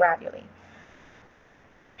the dose gradually.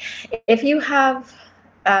 If you have,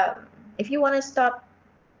 if you want to stop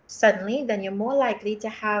suddenly, then you're more likely to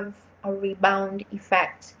have a rebound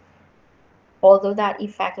effect. Although that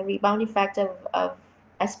effect, a rebound effect of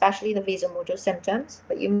especially the vasomotor symptoms,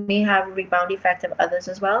 but you may have a rebound effect of others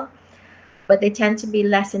as well, but they tend to be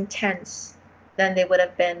less intense than they would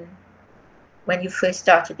have been when you first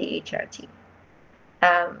started the HRT.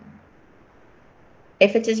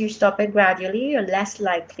 If it is you stop it gradually, you're less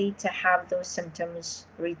likely to have those symptoms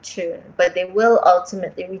return, but they will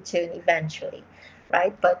ultimately return eventually,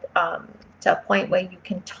 right? But to a point where you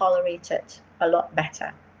can tolerate it a lot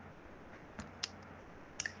better.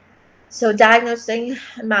 So diagnosing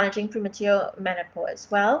and managing premature menopause.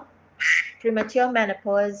 Well, premature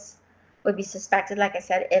menopause would be suspected, like I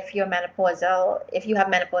said, if you're menopausal, if you have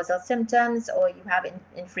menopausal symptoms, or you have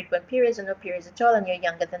infrequent periods or no periods at all, and you're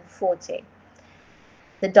younger than 40.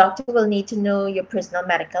 The doctor will need to know your personal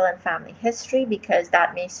medical and family history, because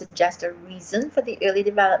that may suggest a reason for the early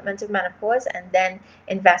development of menopause, and then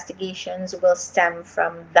investigations will stem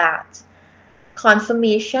from that.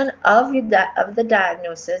 Confirmation of the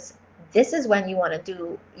diagnosis. This is when you want to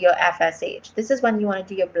do your FSH. This is when you want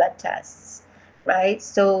to do your blood tests, right?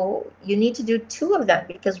 So you need to do 2 of them,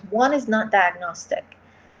 because one is not diagnostic.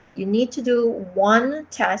 You need to do one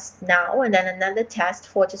test now and then another test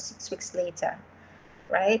 4 to 6 weeks later,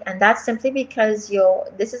 right? And that's simply because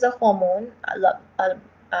this is a hormone,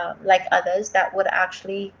 like others, that would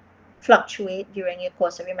actually fluctuate during your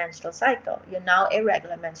course of your menstrual cycle, your now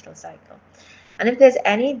irregular menstrual cycle. And if there's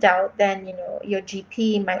any doubt, then your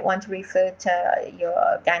GP might want to refer to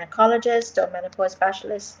your gynecologist or menopause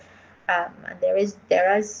specialist. And there is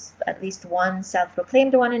at least one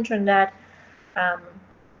self-proclaimed one in Trinidad,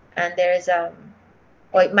 and there is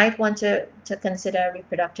or it might want to consider a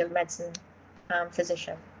reproductive medicine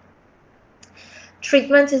physician.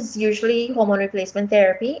 Treatment is usually hormone replacement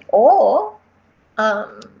therapy, or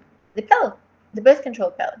the pill, the birth control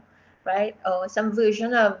pill, right? Or some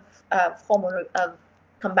version of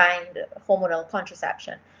combined hormonal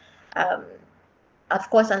contraception. Of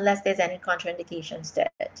course, unless there's any contraindications to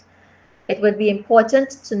it. It would be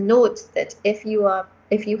important to note that if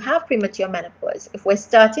you have premature menopause, if we're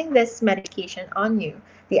starting this medication on you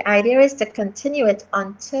The idea is to continue it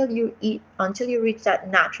until you reach that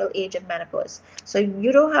natural age of menopause. So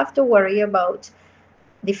you don't have to worry about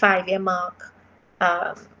the 5-year mark,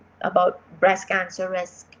 um, about breast cancer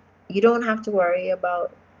risk. You don't have to worry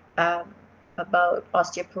um, about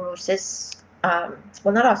osteoporosis.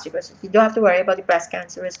 Well, not osteoporosis. You don't have to worry about the breast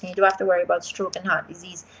cancer risk, and you don't have to worry about stroke and heart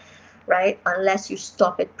disease, right? Unless you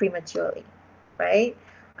stop it prematurely, right?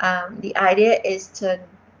 The idea is to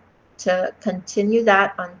continue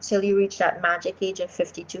that until you reach that magic age of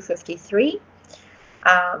 52, 53,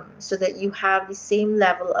 so that you have the same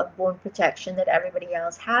level of bone protection that everybody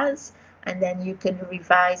else has, and then you can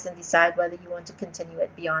revise and decide whether you want to continue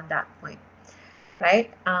it beyond that point,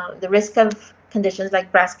 right? The risk of conditions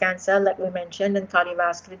like breast cancer, like we mentioned, and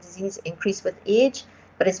cardiovascular disease increase with age,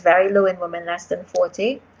 but it's very low in women less than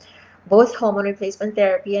 40. Both hormone replacement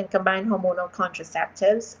therapy and combined hormonal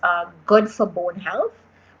contraceptives are good for bone health,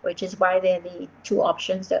 which is why they're the two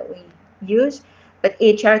options that we use. But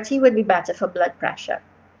HRT would be better for blood pressure.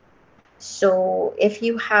 So if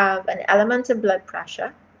you have an element of blood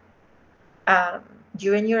pressure um,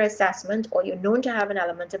 during your assessment, or you're known to have an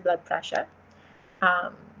element of blood pressure,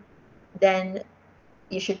 um, then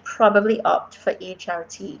you should probably opt for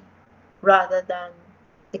HRT rather than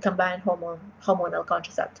the combined hormonal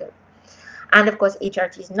contraceptive. And of course,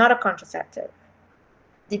 HRT is not a contraceptive.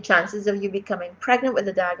 The chances of you becoming pregnant with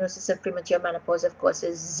the diagnosis of premature menopause, of course,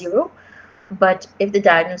 is zero. But if the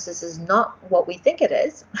diagnosis is not what we think it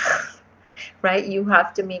is, right, you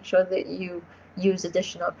have to make sure that you use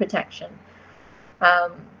additional protection.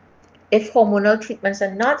 Um, if hormonal treatments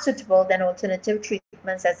are not suitable, then alternative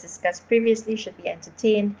treatments, as discussed previously, should be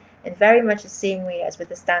entertained in very much the same way as with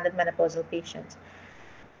the standard menopausal patient.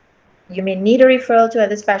 You may need a referral to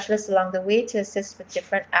other specialists along the way to assist with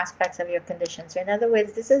different aspects of your condition. So in other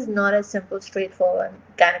words, this is not a simple, straightforward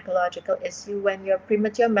gynecological issue. When you're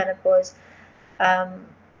premature menopause,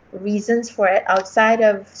 reasons for it outside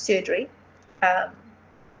of surgery um,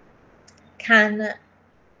 can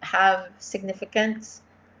have significant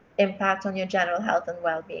impact on your general health and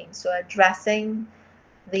well-being. So addressing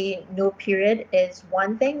the no period is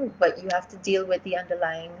one thing, but you have to deal with the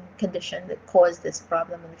underlying condition that caused this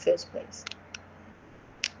problem in the first place.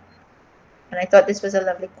 And I thought this was a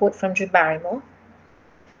lovely quote from Drew Barrymore.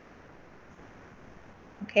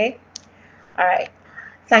 Okay, all right.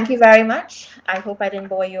 Thank you very much. I hope I didn't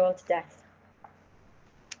bore you all to death.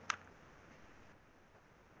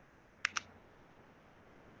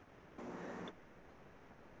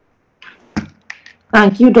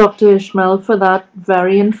 Thank you, Dr. Ishmael, for that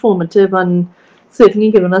very informative and certainly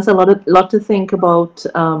given us a lot to think about.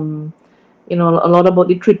 A lot about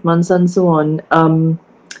the treatments and so on.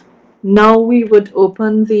 Now we would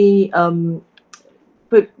open the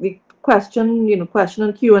question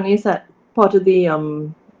and Q&A set part of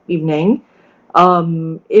the evening.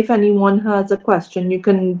 If anyone has a question, you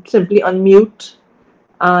can simply unmute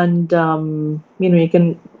and you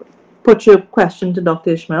can put your question to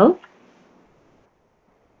Dr. Ishmael.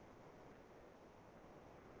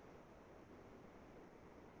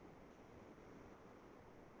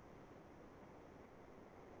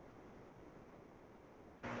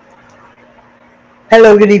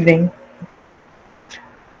 Hello, good evening.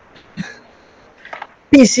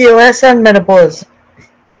 PCOS and menopause.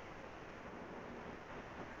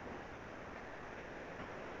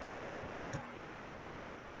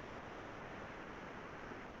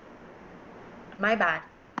 My bad.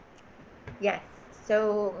 Yes.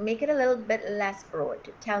 So make it a little bit less broad.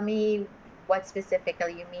 Tell me what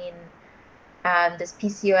specifically you mean. Does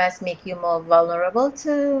PCOS make you more vulnerable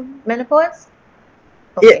to menopause?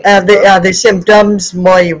 Okay. Are the symptoms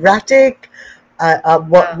more erratic?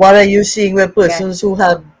 What are you seeing with persons Yes. who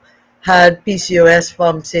have had PCOS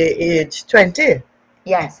from, say, age 20?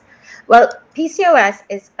 Yes. Well, PCOS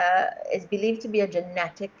is believed to be a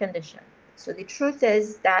genetic condition. So the truth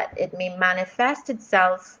is that it may manifest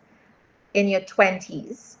itself in your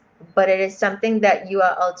 20s, but it is something that you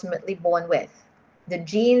are ultimately born with. The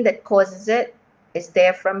gene that causes it is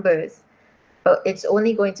there from birth, but it's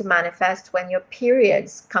only going to manifest when your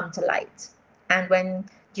periods come to light. And when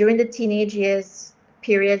during the teenage years,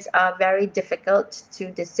 periods are very difficult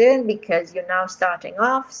to discern because you're now starting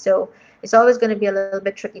off. So it's always going to be a little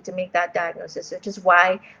bit tricky to make that diagnosis, which is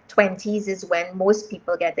why 20s is when most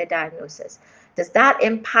people get their diagnosis. Does that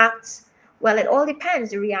impact? Well, it all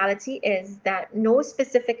depends. The reality is that no,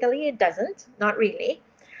 specifically it doesn't, not really.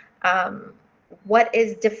 Um, what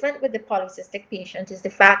is different with the polycystic patient is the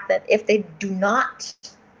fact that if they do not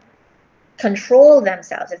control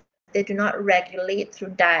themselves, if they do not regulate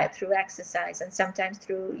through diet, through exercise, and sometimes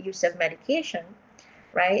through use of medication,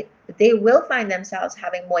 right, they will find themselves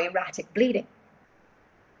having more erratic bleeding,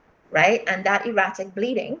 right? And that erratic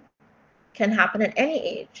bleeding can happen at any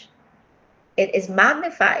age. It is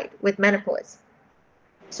magnified with menopause.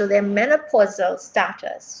 So their menopausal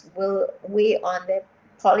status will weigh on their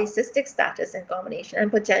polycystic status in combination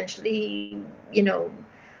and potentially,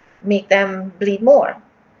 make them bleed more,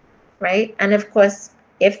 right? And of course,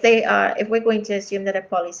 if we're going to assume that a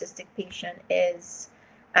polycystic patient is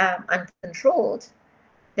uncontrolled,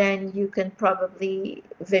 then you can probably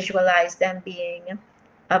visualize them being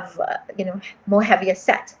of, more heavier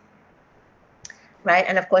set, right?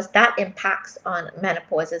 And of course, that impacts on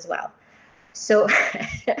menopause as well. So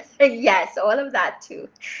yes, all of that too,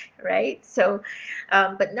 right? So,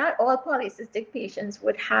 but not all polycystic patients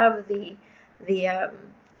would have the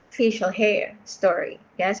facial hair story,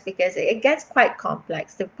 yes, because it gets quite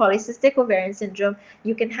complex. The polycystic ovarian syndrome,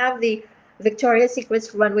 you can have the Victoria's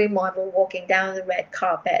Secret's runway model walking down the red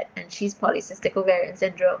carpet, and she's polycystic ovarian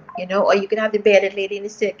syndrome, or you could have the bearded lady in the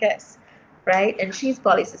circus, right? And she's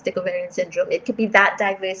polycystic ovarian syndrome. It could be that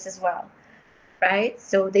diverse as well, right?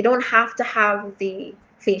 So they don't have to have the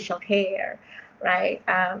facial hair, right?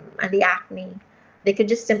 And the acne. They could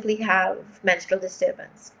just simply have menstrual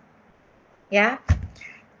disturbance. Yeah.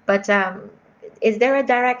 But is there a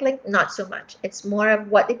direct link? Not so much. It's more of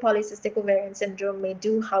what the polycystic ovarian syndrome may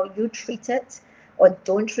do, how you treat it or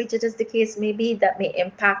don't treat it, as the case may be, that may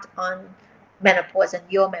impact on menopause and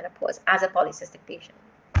your menopause as a polycystic patient.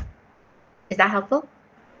 Is that helpful?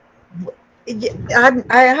 Yeah,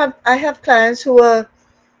 I have clients who are,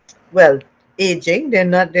 well, aging. They're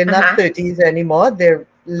not 30s anymore. They're a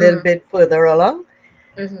little Mm-hmm. bit further along.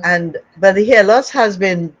 Mm-hmm. And but the hair loss has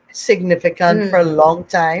been significant for a Mm-hmm. long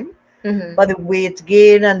time. Mm-hmm. But the weight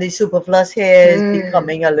gain and the superfluous hair is Mm-hmm.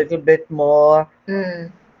 becoming a little bit more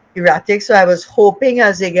Mm. erratic. So I was hoping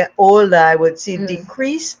as they get older, I would see Mm.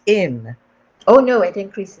 decrease in. Oh no, it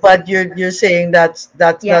increases. But you're saying that's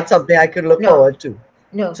not Yes. something I could look No. forward to.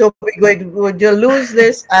 No. So we're going to lose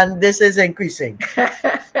this, and this is increasing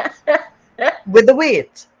with the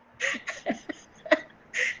weight.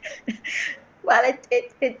 Well,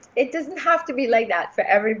 it doesn't have to be like that for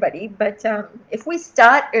everybody, but if we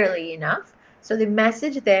start early enough, so the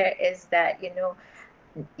message there is that,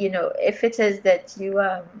 if it is that you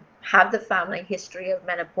have the family history of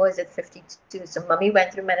menopause at 52, so mommy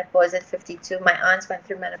went through menopause at 52, my aunts went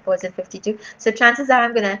through menopause at 52, so chances are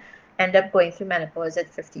I'm going to end up going through menopause at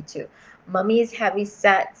 52. Mommy is heavy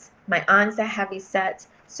set, my aunts are heavy set,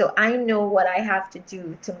 so I know what I have to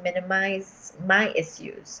do to minimize my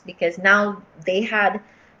issues, because now they had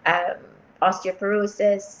um,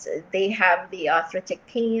 osteoporosis, they have the arthritic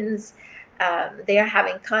pains, they are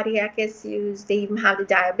having cardiac issues, they even have the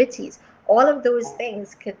diabetes. All of those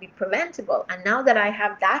things could be preventable. And now that I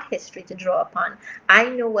have that history to draw upon, I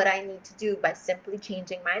know what I need to do by simply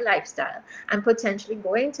changing my lifestyle and potentially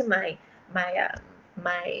going to my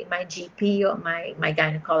my GP or my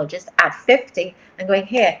gynecologist at 50 and going,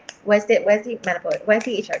 here, where's the menopause, where's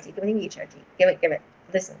the HRT? Give me the HRT. Give it.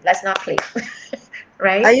 Listen, let's not play.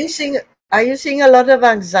 Are Right? you seeing a lot of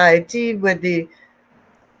anxiety with the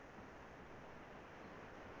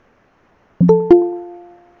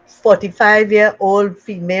 45-year-old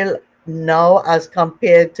female now as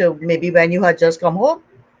compared to maybe when you had just come home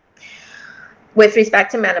With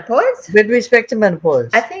respect to menopause, with respect to I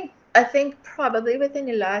menopause? think I think probably within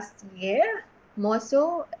the last year, more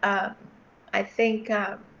so. I think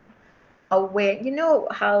aware. You know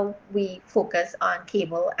how we focus on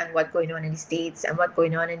cable and what's going on in the States and what's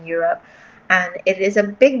going on in Europe, and it is a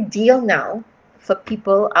big deal now for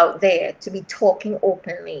people out there to be talking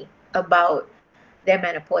openly about their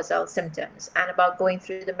menopausal symptoms and about going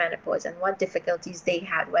through the menopause and what difficulties they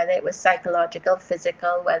had, whether it was psychological,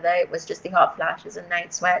 physical, whether it was just the hot flashes and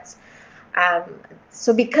night sweats. um,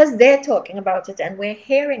 so because they're talking about it and we're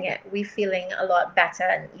hearing it, we're feeling a lot better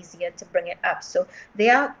and easier to bring it up. So they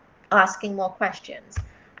are asking more questions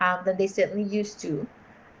than they certainly used to.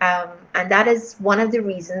 And that is one of the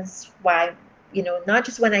reasons why, not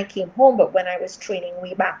just when I came home, but when I was training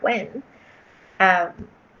way back when, um,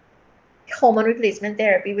 hormone replacement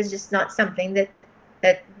therapy was just not something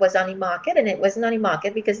that was on the market. And it wasn't on the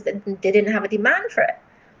market because they didn't have a demand for it,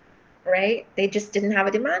 right? They just didn't have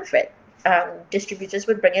a demand for it. Distributors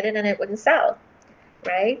would bring it in and it wouldn't sell,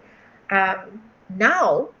 right?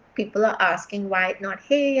 Now people are asking why it's not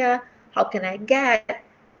here, how can I get,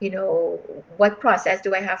 what process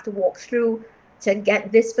do I have to walk through to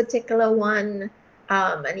get this particular one?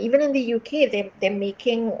 And even in the UK, they're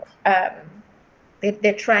making,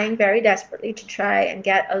 they're trying very desperately to try and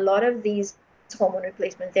get a lot of these hormone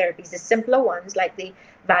replacement therapies, the simpler ones like the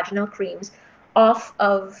vaginal creams, off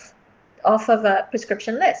of off of a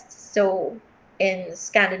prescription list. So in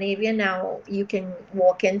Scandinavia now, you can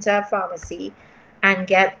walk into a pharmacy and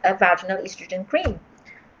get a vaginal estrogen cream,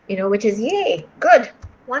 which is yay, good,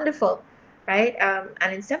 wonderful, right?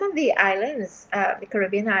 And in some of the islands, the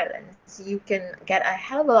Caribbean islands, you can get a hell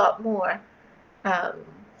of a lot more um,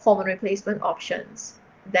 hormone replacement options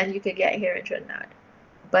than you could get here in Trinidad.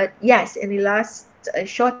 But yes, in the last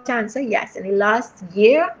short answer, yes, in the last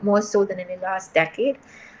year, more so than in the last decade,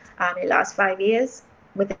 in the last 5 years,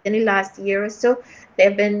 within the last year or so, there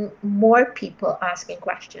have been more people asking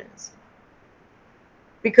questions.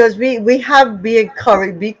 Because we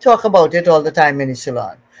encourage, we talk about it all the time in the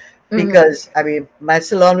salon. Mm-hmm. Because I mean, my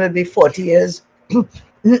salon will be 40 years,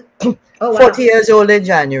 Oh, 40 wow. years old in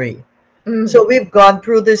January. Mm-hmm. So we've gone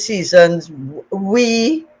through the seasons.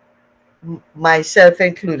 We, myself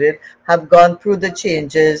included, have gone through the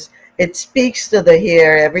changes. It speaks to the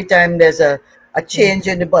hair every time there's a change Yes.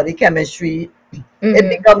 in the body chemistry. It Mm-hmm.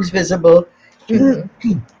 becomes visible Mm-hmm.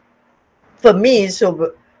 for me.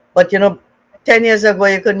 So, but 10 years ago,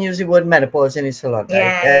 you couldn't use the word menopause in the salon,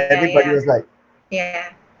 right? Yeah, yeah, Everybody yeah, was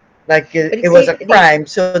yeah. like But you it see, was a the crime.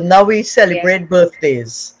 So now we yeah, celebrate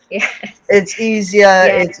birthdays. yes, It's easier.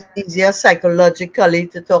 yeah, It's easier psychologically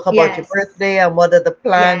to talk about your yes, birthday and what are the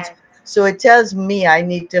plans. yes. So it tells me I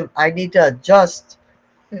need to adjust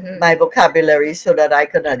Mm-hmm. my vocabulary so that I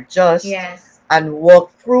can adjust Yes, and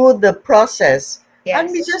walk through the process.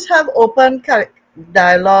 And we yes, just have open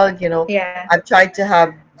dialogue. yeah, I've tried to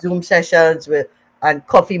have Zoom sessions with and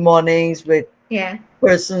coffee mornings with yeah,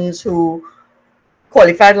 persons who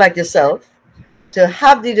qualified like yourself to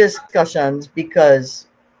have the discussions because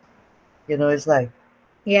it's like.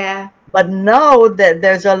 yeah. But now that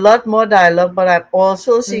there's a lot more dialogue, but I'm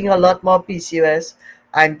also seeing a Mm-hmm. lot more PCOS.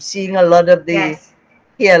 I'm seeing a lot of the Yes,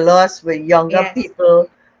 hair loss with younger yes, people.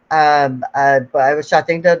 But I was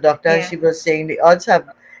chatting to a doctor, and yeah, she was saying the odds have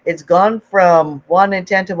it's gone from 1 in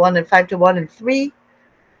 10 to 1 in 5 to 1 in 3.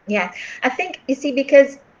 yeah. I think you see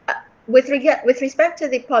because with respect to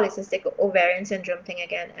the polycystic ovarian syndrome thing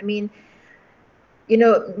again, I mean,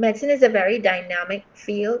 medicine is a very dynamic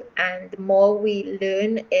field, and the more we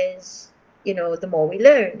learn is, the more we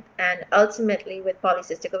learn. And ultimately, with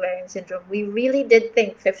polycystic ovarian syndrome, we really did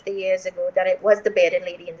think 50 years ago that it was the bearded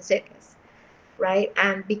lady in the circus, right?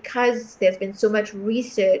 And because there's been so much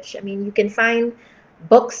research, I mean, you can find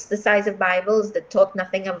books the size of Bibles that talk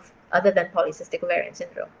nothing of other than polycystic ovarian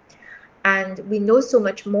syndrome. And we know so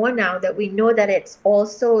much more now that we know that it's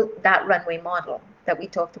also that runway model that we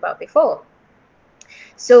talked about before.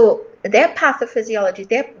 So their pathophysiology,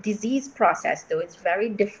 their disease process, though, is very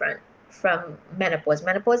different from menopause.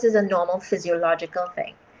 Menopause is a normal physiological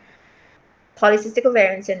thing. Polycystic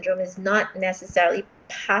ovarian syndrome is not necessarily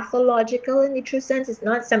pathological in the true sense. It's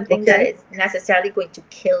not something that Okay. is necessarily going to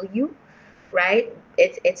kill you, right?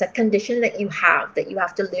 It's a condition that you have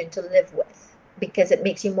to learn to live with because it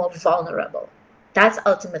makes you more vulnerable. That's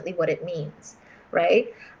ultimately what it means,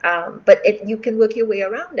 right? But you can work your way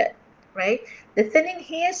around it, right? The thinning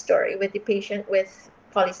hair story with the patient with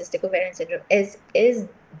polycystic ovarian syndrome is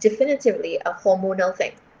definitively a hormonal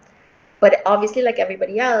thing. But obviously, like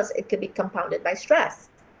everybody else, it could be compounded by stress.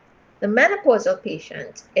 The menopausal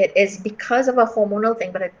patient, it is because of a hormonal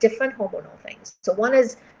thing, but a different hormonal thing. So one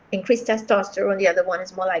is increased testosterone, the other one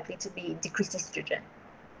is more likely to be decreased estrogen.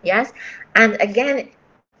 Yes, and again,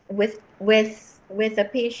 with a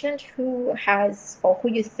patient who has or who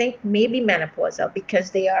you think may be menopausal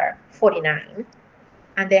because they are 49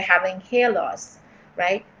 and they're having hair loss,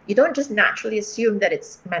 right? You don't just naturally assume that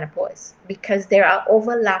it's menopause because there are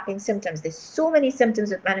overlapping symptoms. There's so many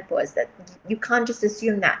symptoms with menopause that you can't just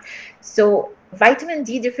assume that. So, vitamin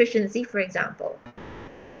D deficiency, for example,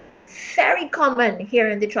 very common here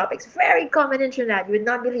in the tropics, very common in Trinidad. You would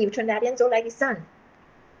not believe Trinidadians don't like the sun,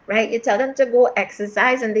 right? You tell them to go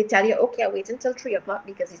exercise and they tell you, okay, I'll wait until 3 o'clock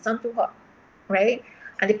because the sun too hot, right?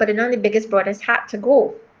 And they put it on the biggest, broadest hat to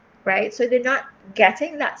go, right? So they're not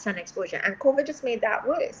getting that sun exposure. And COVID just made that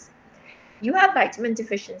worse. You have vitamin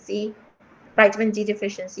D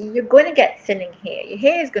deficiency, you're going to get thinning hair. Your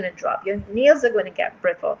hair is going to drop. Your nails are going to get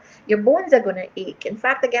brittle. Your bones are going to ache. In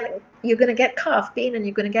fact, again, you're going to get calf pain and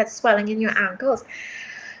you're going to get swelling in your ankles.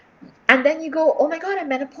 And then you go, oh my God, I'm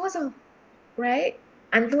menopausal, right?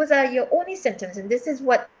 And those are your only symptoms. And this is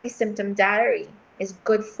what the symptom diary is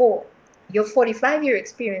good for. You're 45, you're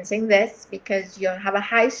experiencing this because you have a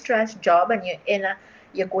high stress job and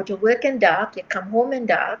you go to work in dark, you come home in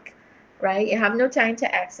dark, right? You have no time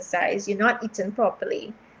to exercise, you're not eating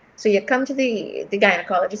properly. So you come to the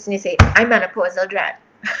gynecologist and you say, I'm menopausal dread,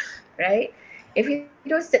 right? If you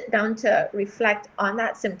don't sit down to reflect on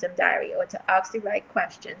that symptom diary or to ask the right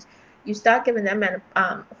questions, you start giving them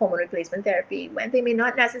hormone replacement therapy when they may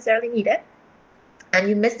not necessarily need it, and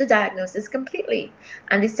you miss the diagnosis completely,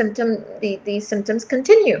 and the symptoms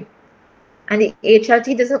continue, and the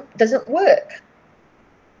HRT doesn't work.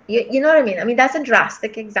 You know what I mean? I mean, that's a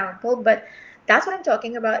drastic example, but that's what I'm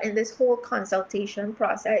talking about in this whole consultation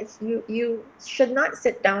process. You should not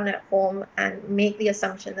sit down at home and make the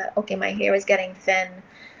assumption that, okay, my hair is getting thin,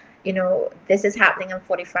 this is happening. I'm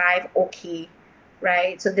 45, okay,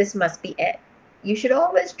 right? So this must be it. You should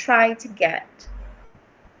always try to get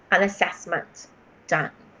an assessment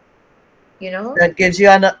done, you know? That gives you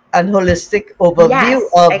an holistic overview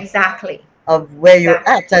Yes, exactly. of where you're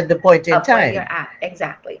Exactly. at the point in Of where you're time. at.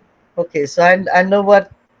 Exactly. Okay, so I know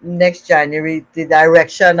what next January, the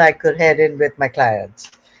direction I could head in with my clients,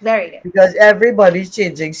 Very good. because everybody's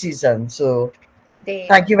changing season. So They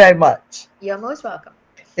thank are. you very much. You're most welcome.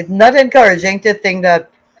 It's not encouraging to think that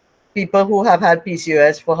people who have had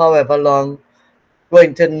PCOS for however long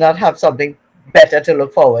going to not have something better to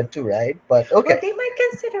look forward to, right? But Well, okay. they might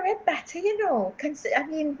consider it better, I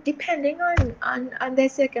mean, depending on their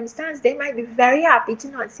circumstance, they might be very happy to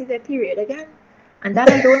not see their period again. And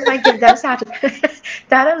that alone might give them satisfaction.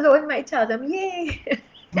 That alone might tell them, yay.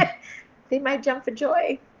 They might jump for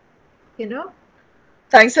joy, you know?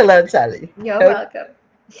 Thanks a lot, Sally. You're welcome.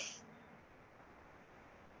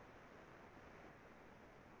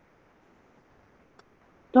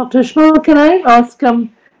 Dr. Ishmael, can I ask, do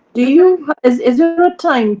Mm-hmm. you is there a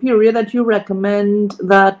time period that you recommend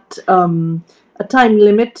that a time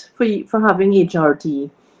limit for having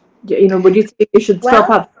HRT? Would you say you should stop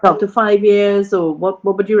Well, after 5 years, or what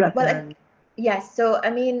would you well, recommend? yes. So,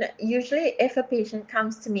 I mean, usually if a patient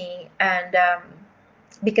comes to me and,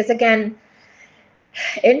 because again,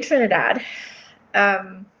 in Trinidad,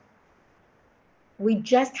 um, we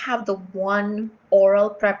just have the one oral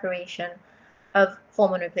preparation of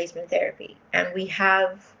hormone replacement therapy, and we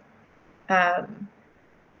have um,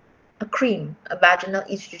 a cream, a vaginal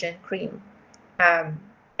estrogen cream. Um,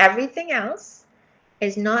 Everything else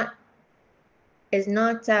is not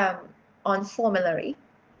on formulary,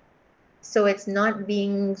 so it's not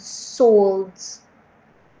being sold.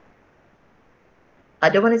 I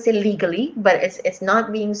don't want to say legally, but it's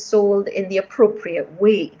not being sold in the appropriate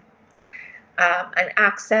way, and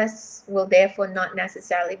access will therefore not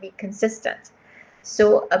necessarily be consistent.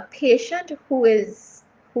 So a patient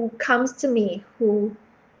who comes to me who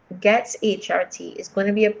gets HRT is going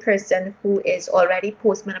to be a person who is already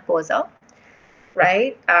postmenopausal,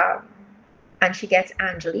 right? And she gets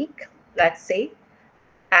Angelique, let's say.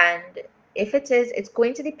 And if it is, it's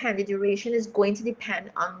going to depend, the duration is going to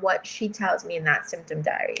depend on what she tells me in that symptom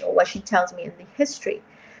diary or what she tells me in the history.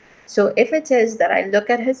 So if it is that I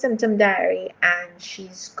look at her symptom diary and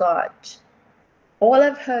she's got all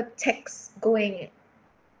of her tics going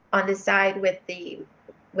on the side with the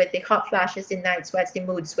hot flashes, the night sweats, the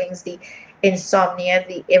mood swings, the insomnia,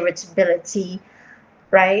 the irritability,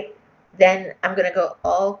 right? Then I'm gonna go,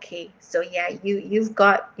 okay, so yeah, you've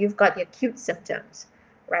got the acute symptoms,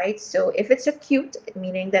 right? So if it's acute,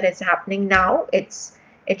 meaning that it's happening now, it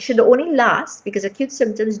should only last, because acute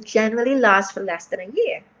symptoms generally last for less than a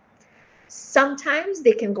year. Sometimes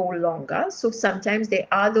they can go longer. So sometimes there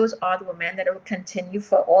are those odd women that will continue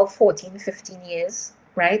for all 14, 15 years,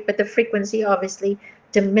 right? But the frequency obviously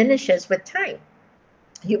diminishes with time.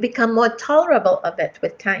 You become more tolerable of it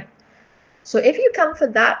with time. So if you come for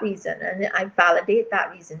that reason and I validate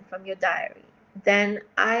that reason from your diary, then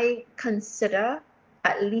I consider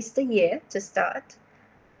at least a year to start,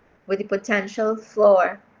 with the potential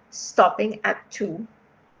for stopping at 2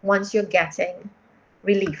 once you're getting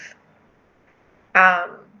relief.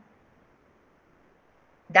 Um,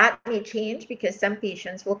 that may change, because some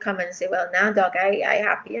patients will come and say, well, now doc, I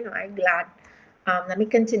happy, I'm glad, let me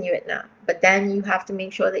continue it now. But then you have to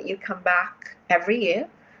make sure that you come back every year,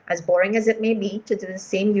 as boring as it may be, to do the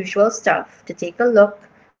same usual stuff, to take a look,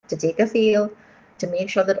 to take a feel, to make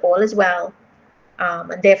sure that all is well,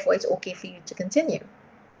 and therefore it's okay for you to continue,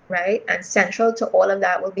 right? And central to all of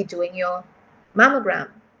that will be doing your mammogram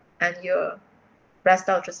and your breast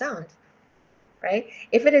ultrasound, right?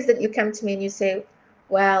 If it is that you come to me and you say,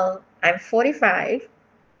 well, I'm 45,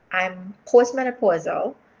 I'm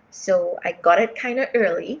postmenopausal, so I got it kind of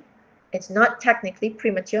early. It's not technically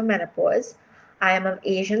premature menopause. I am of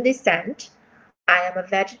Asian descent. I am a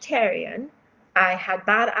vegetarian. I had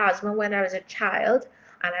bad asthma when I was a child,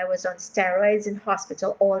 and I was on steroids in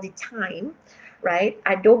hospital all the time, right?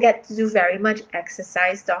 I don't get to do very much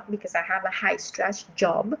exercise, doc, because I have a high stress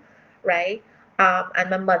job, right? And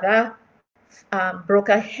my mother broke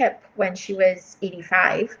her hip when she was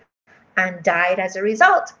 85 and died as a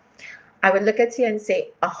result, I would look at you and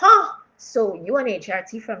say, aha, so you on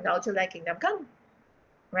HRT from now till thy kingdom come,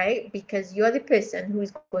 right? Because you're the person who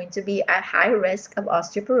is going to be at high risk of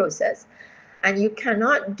osteoporosis, and you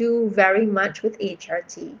cannot do very much with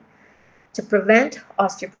HRT to prevent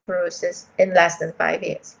osteoporosis in less than 5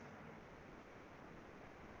 years.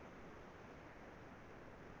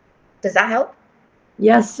 Does that help?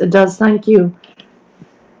 Yes, it does. Thank you.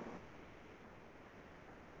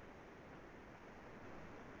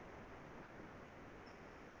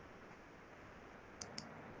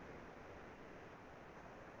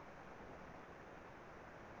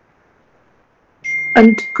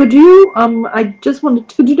 And could you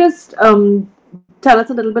just tell us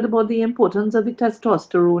a little bit about the importance of the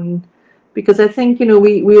testosterone? Because I think,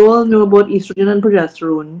 we all know about estrogen and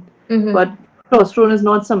progesterone, Mm-hmm. but testosterone is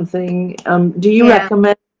not something, Yeah. do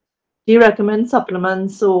you recommend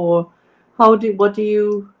supplements, or can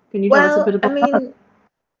you tell us a Well, bit I about that? mean,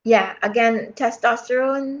 yeah, again,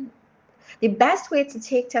 testosterone, the best way to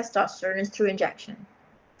take testosterone is through injection.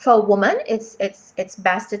 For a woman, it's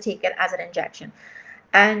best to take it as an injection.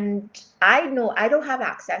 And I know I don't have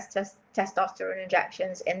access to testosterone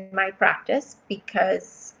injections in my practice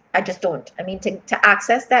because I just don't. I mean, to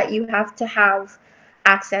access that, you have to have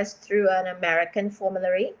access through an American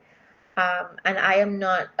formulary. And I am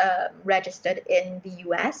not registered in the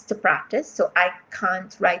US to practice, so I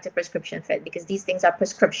can't write a prescription for it because these things are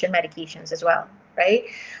prescription medications as well, right?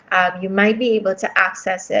 You might be able to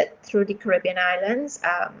access it through the Caribbean islands.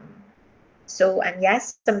 And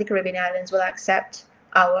yes, some of the Caribbean islands will accept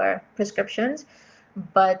our prescriptions,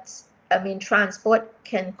 but I mean, transport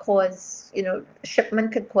can cause,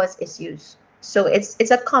 shipment could cause issues. So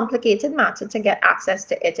it's a complicated matter to get access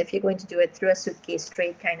to it if you're going to do it through a suitcase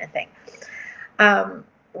trade kind of thing.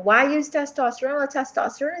 Why use testosterone? Well,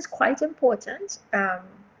 testosterone is quite important.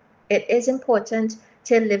 It is important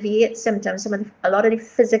to alleviate symptoms, a lot of the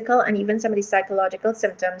physical and even some of the psychological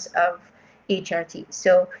symptoms of HRT.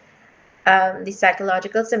 So the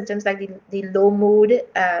psychological symptoms like the low mood,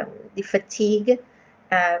 the fatigue,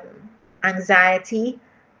 um, anxiety,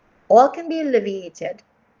 all can be alleviated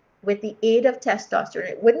with the aid of testosterone.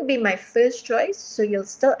 It wouldn't be my first choice, so you'll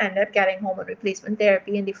still end up getting hormone replacement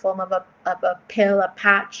therapy in the form of a pill, a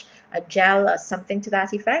patch, a gel, or something to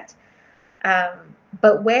that effect.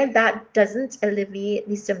 But where that doesn't alleviate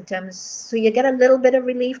the symptoms, so you get a little bit of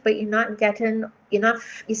relief, but you're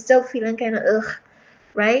still feeling kind of ugh,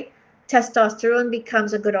 right? Testosterone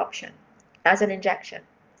becomes a good option as an injection,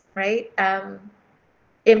 right?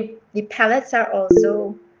 The pellets are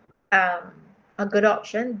also um, a good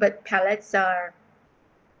option, but pellets are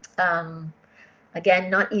um, again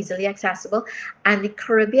not easily accessible. And the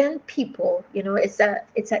Caribbean people, it's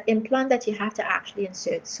an implant that you have to actually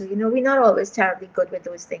insert. So we're not always terribly good with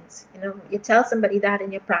those things. You tell somebody that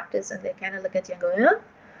in your practice, and they kind of look at you and go, huh?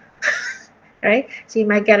 Right? So you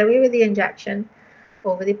might get away with the injection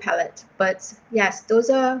over the pellet. But yes, those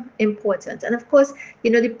are important. And of course,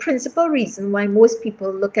 the principal reason why most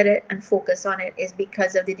people look at it and focus on it is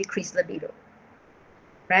because of the decreased libido,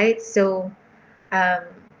 right? So, um,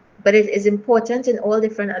 but it is important in all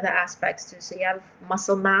different other aspects too. So you have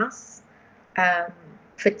muscle mass, um,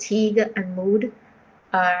 fatigue, and mood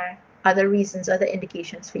are other reasons, other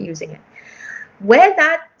indications for using it. Where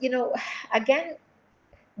that, again,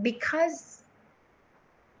 because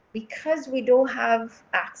we don't have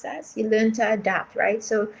access, you learn to adapt, right?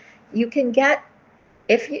 So you can get,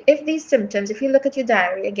 if these symptoms, if you look at your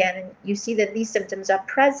diary again and you see that these symptoms are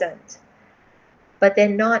present, but they're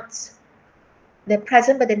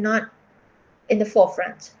present, but they're not in the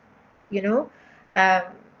forefront, you know, um,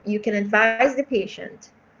 you can advise the patient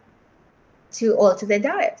to alter their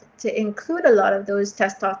diet, to include a lot of those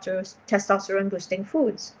testosterone boosting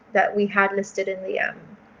foods that we had listed in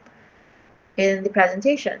the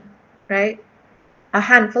presentation, right? A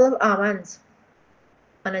handful of almonds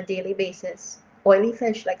on a daily basis, oily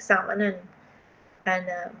fish like salmon and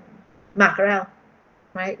mackerel,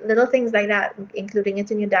 right? Little things like that, including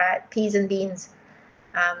it in your diet, peas and beans,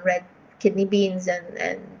 red kidney beans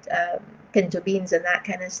and pinto beans and that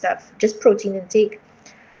kind of stuff. Just protein intake,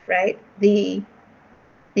 right? The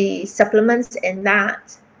supplements in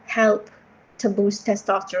that help to boost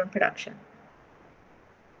testosterone production.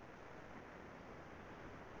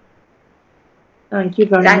 Thank you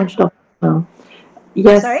very That much, Dr. Mel. I'm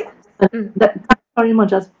Yes, sorry. Mm. thanks very much.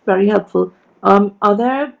 That's very helpful. Are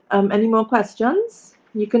there any more questions?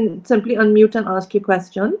 You can simply unmute and ask your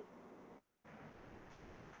question.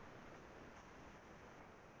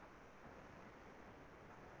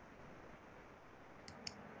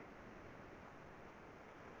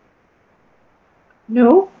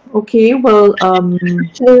 No? Okay, well,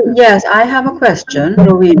 Actually, yes, I have a question.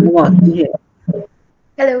 Rowena wants to hear.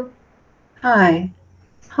 Hello. Hi.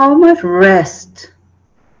 How much rest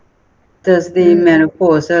does the Mm.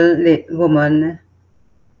 menopausal woman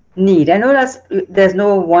need? I know there's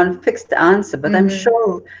no one fixed answer, but I'm Mm-hmm.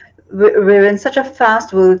 sure we're in such a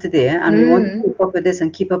fast world today, and we want to Mm-hmm. keep up with this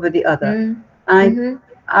and keep up with the other. Mm-hmm. I Mm-hmm.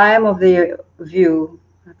 I am of the view,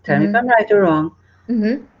 tell me if I'm right or wrong,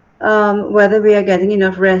 Mm-hmm. whether we are getting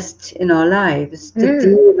enough rest in our lives to Mm-hmm.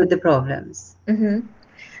 deal with the problems. Mm-hmm.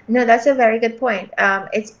 No, that's a very good point.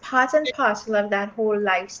 It's part and parcel of that whole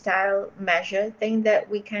lifestyle measure thing that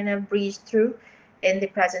we kind of breezed through in the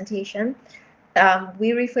presentation.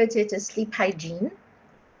 We refer to it as sleep hygiene.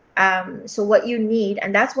 So what you need,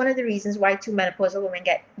 and that's one of the reasons why two menopausal women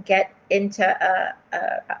get into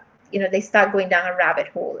they start going down a rabbit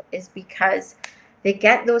hole, is because they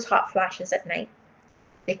get those hot flashes at night.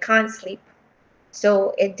 They can't sleep.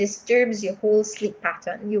 So it disturbs your whole sleep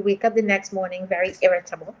pattern. You wake up the next morning very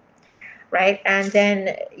irritable, right? And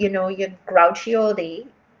then, you're grouchy all day.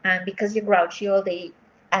 And because you're grouchy all day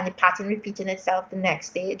and the pattern repeating itself the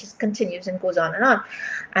next day, it just continues and goes on and on.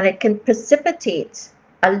 And it can precipitate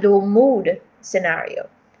a low mood scenario,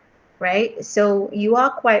 right? So you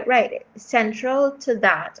are quite right. Central to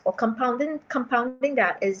that, or compounding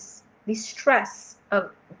that, is the stress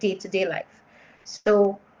of day-to-day life.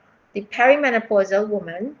 So the perimenopausal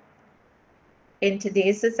woman in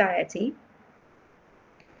today's society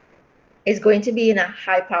is going to be in a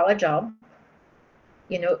high power job,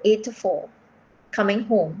 8 to 4, coming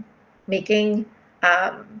home, making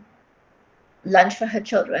lunch for her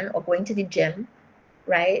children, or going to the gym,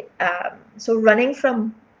 right? So running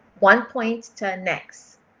from one point to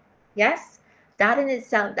next. Yes, that in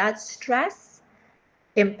itself, that stress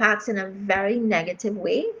impacts in a very negative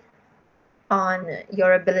way on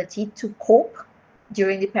your ability to cope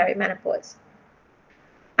during the perimenopause.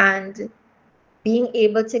 And being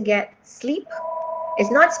able to get sleep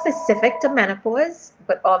is not specific to menopause,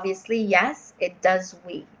 but obviously, yes, it does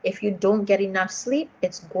weigh. If you don't get enough sleep,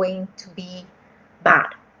 it's going to be bad,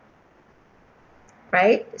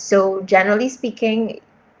 right? So, generally speaking,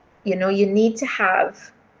 you need to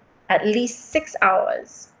have at least 6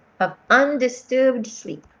 hours of undisturbed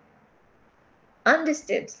sleep,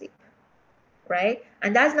 right?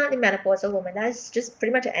 And that's not the menopausal woman, that's just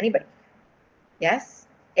pretty much anybody, yes?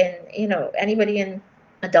 And, anybody in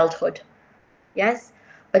adulthood, yes?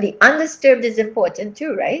 But the undisturbed is important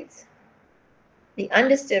too, right? The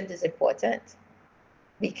undisturbed is important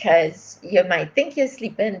because you might think you're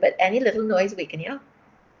sleeping, but any little noise waking you up,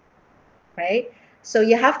 right? So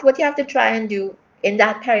what you have to try and do in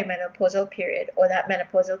that perimenopausal period or that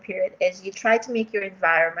menopausal period is you try to make your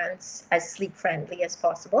environments as sleep friendly as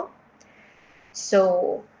possible.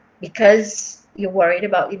 So because you're worried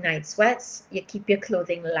about the night sweats, you keep your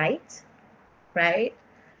clothing light, right?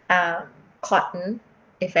 Um, Cotton,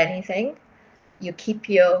 if anything. You keep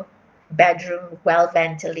your bedroom well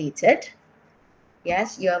ventilated.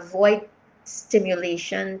 Yes, you avoid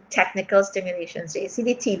stimulation, technical stimulation. So you see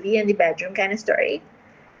the TV in the bedroom kind of story,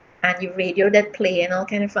 and your radio that playing all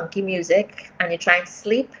kind of funky music, and you're trying to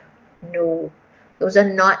sleep. No, those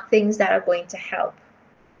are not things that are going to help.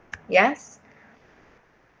 Yes,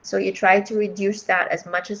 so you try to reduce that as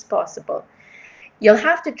much as possible. You'll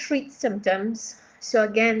have to treat symptoms. So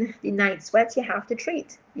again, the night sweats you have to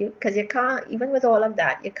treat, because you can't, even with all of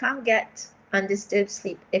that, you can't get undisturbed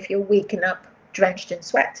sleep if you're waking up drenched in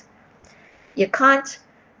sweat. You can't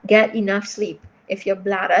get enough sleep if your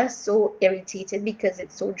bladder is so irritated because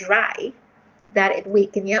it's so dry that it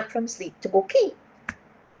waking you up from sleep to go pee,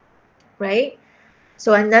 right?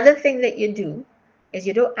 So another thing that you do is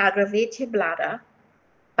you don't aggravate your bladder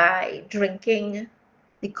by drinking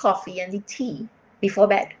the coffee and the tea before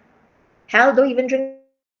bed. Hell, don't even drink the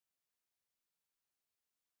coffee and the tea before bed.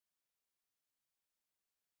 Because the coffee and the tea is going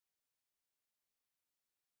to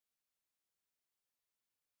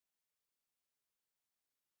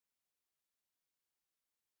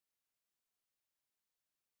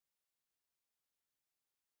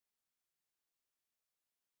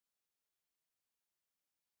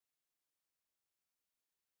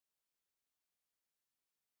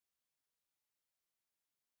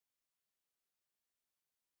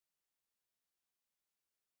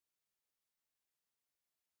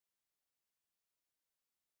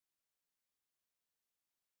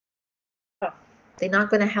they're not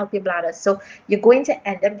going to help your bladder. So you're going to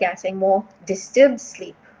end up getting more disturbed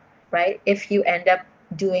sleep, right? If you end up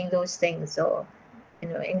doing those things, or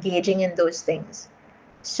engaging in those things.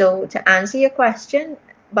 So to answer your question,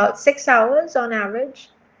 about 6 hours on average,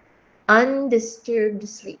 undisturbed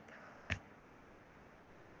sleep.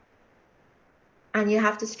 And you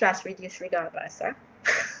have to stress reduce regardless. Huh?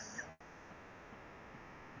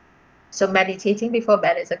 So meditating before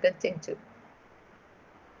bed is a good thing too.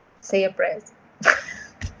 Say your prayers.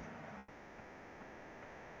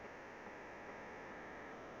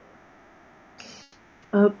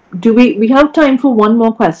 Do we have time for one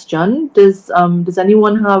more question? Does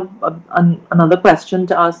anyone have another question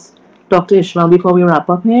to ask Dr. Ishmael before we wrap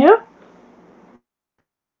up here?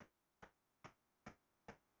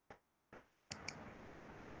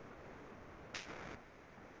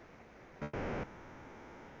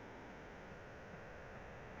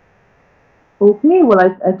 Okay,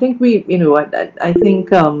 well, I think we,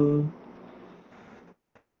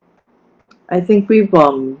 I think we've,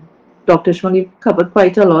 Dr. Ishmael, you've covered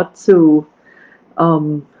quite a lot. So,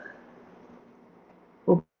 um,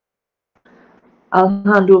 I'll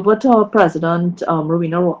hand over to our president,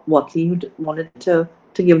 Rowena Watley, who wanted to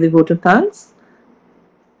give the vote of thanks.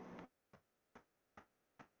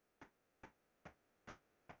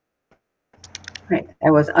 Right,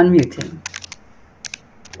 I was unmuting.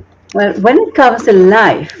 Well, when it comes to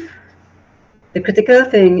life, the critical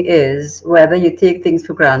thing is whether you take things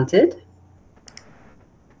for granted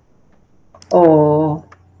or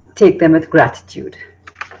take them with gratitude.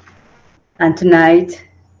 And tonight,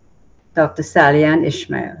 Dr. Sally and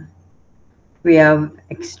Ishmael, we are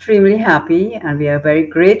extremely happy and we are very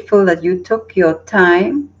grateful that you took your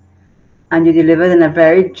time and you delivered in a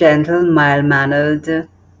very gentle, mild-mannered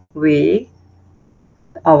way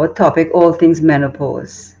our topic, all things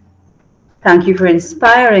menopause. Thank you for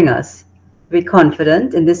inspiring us to be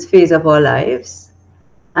confident in this phase of our lives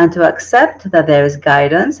and to accept that there is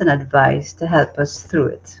guidance and advice to help us through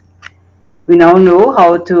it. We now know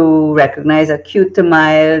how to recognize acute to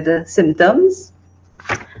mild symptoms,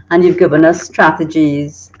 and you've given us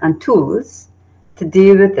strategies and tools to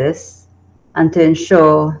deal with this and to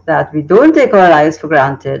ensure that we don't take our lives for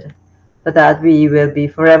granted, but that we will be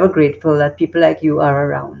forever grateful that people like you are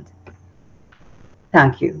around.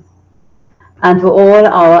 Thank you. And for all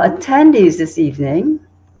our attendees this evening,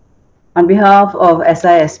 on behalf of SI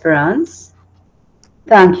Esperance,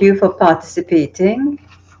 thank you for participating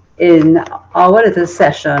in our little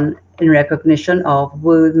session in recognition of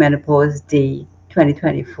World Menopause Day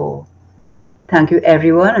 2024. Thank you,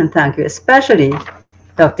 everyone, and thank you especially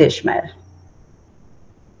Dr. Ishmael.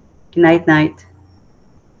 Good night, night.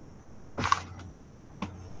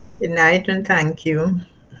 Good night and thank you.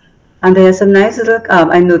 And there's some nice little,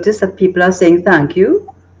 I noticed that people are saying thank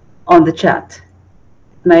you on the chat.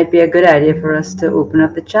 Might be a good idea for us to open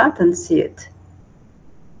up the chat and see it.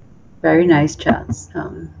 Very nice chats.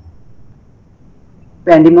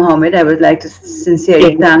 Wendy Mohammed, I would like to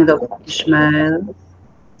sincerely thank Dr. Ishmael.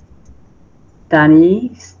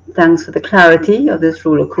 Danny, thanks for the clarity of this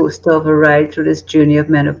roller coaster of a ride through this journey of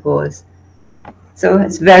menopause. So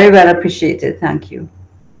it's very well appreciated. Thank you.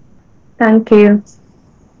 Thank you.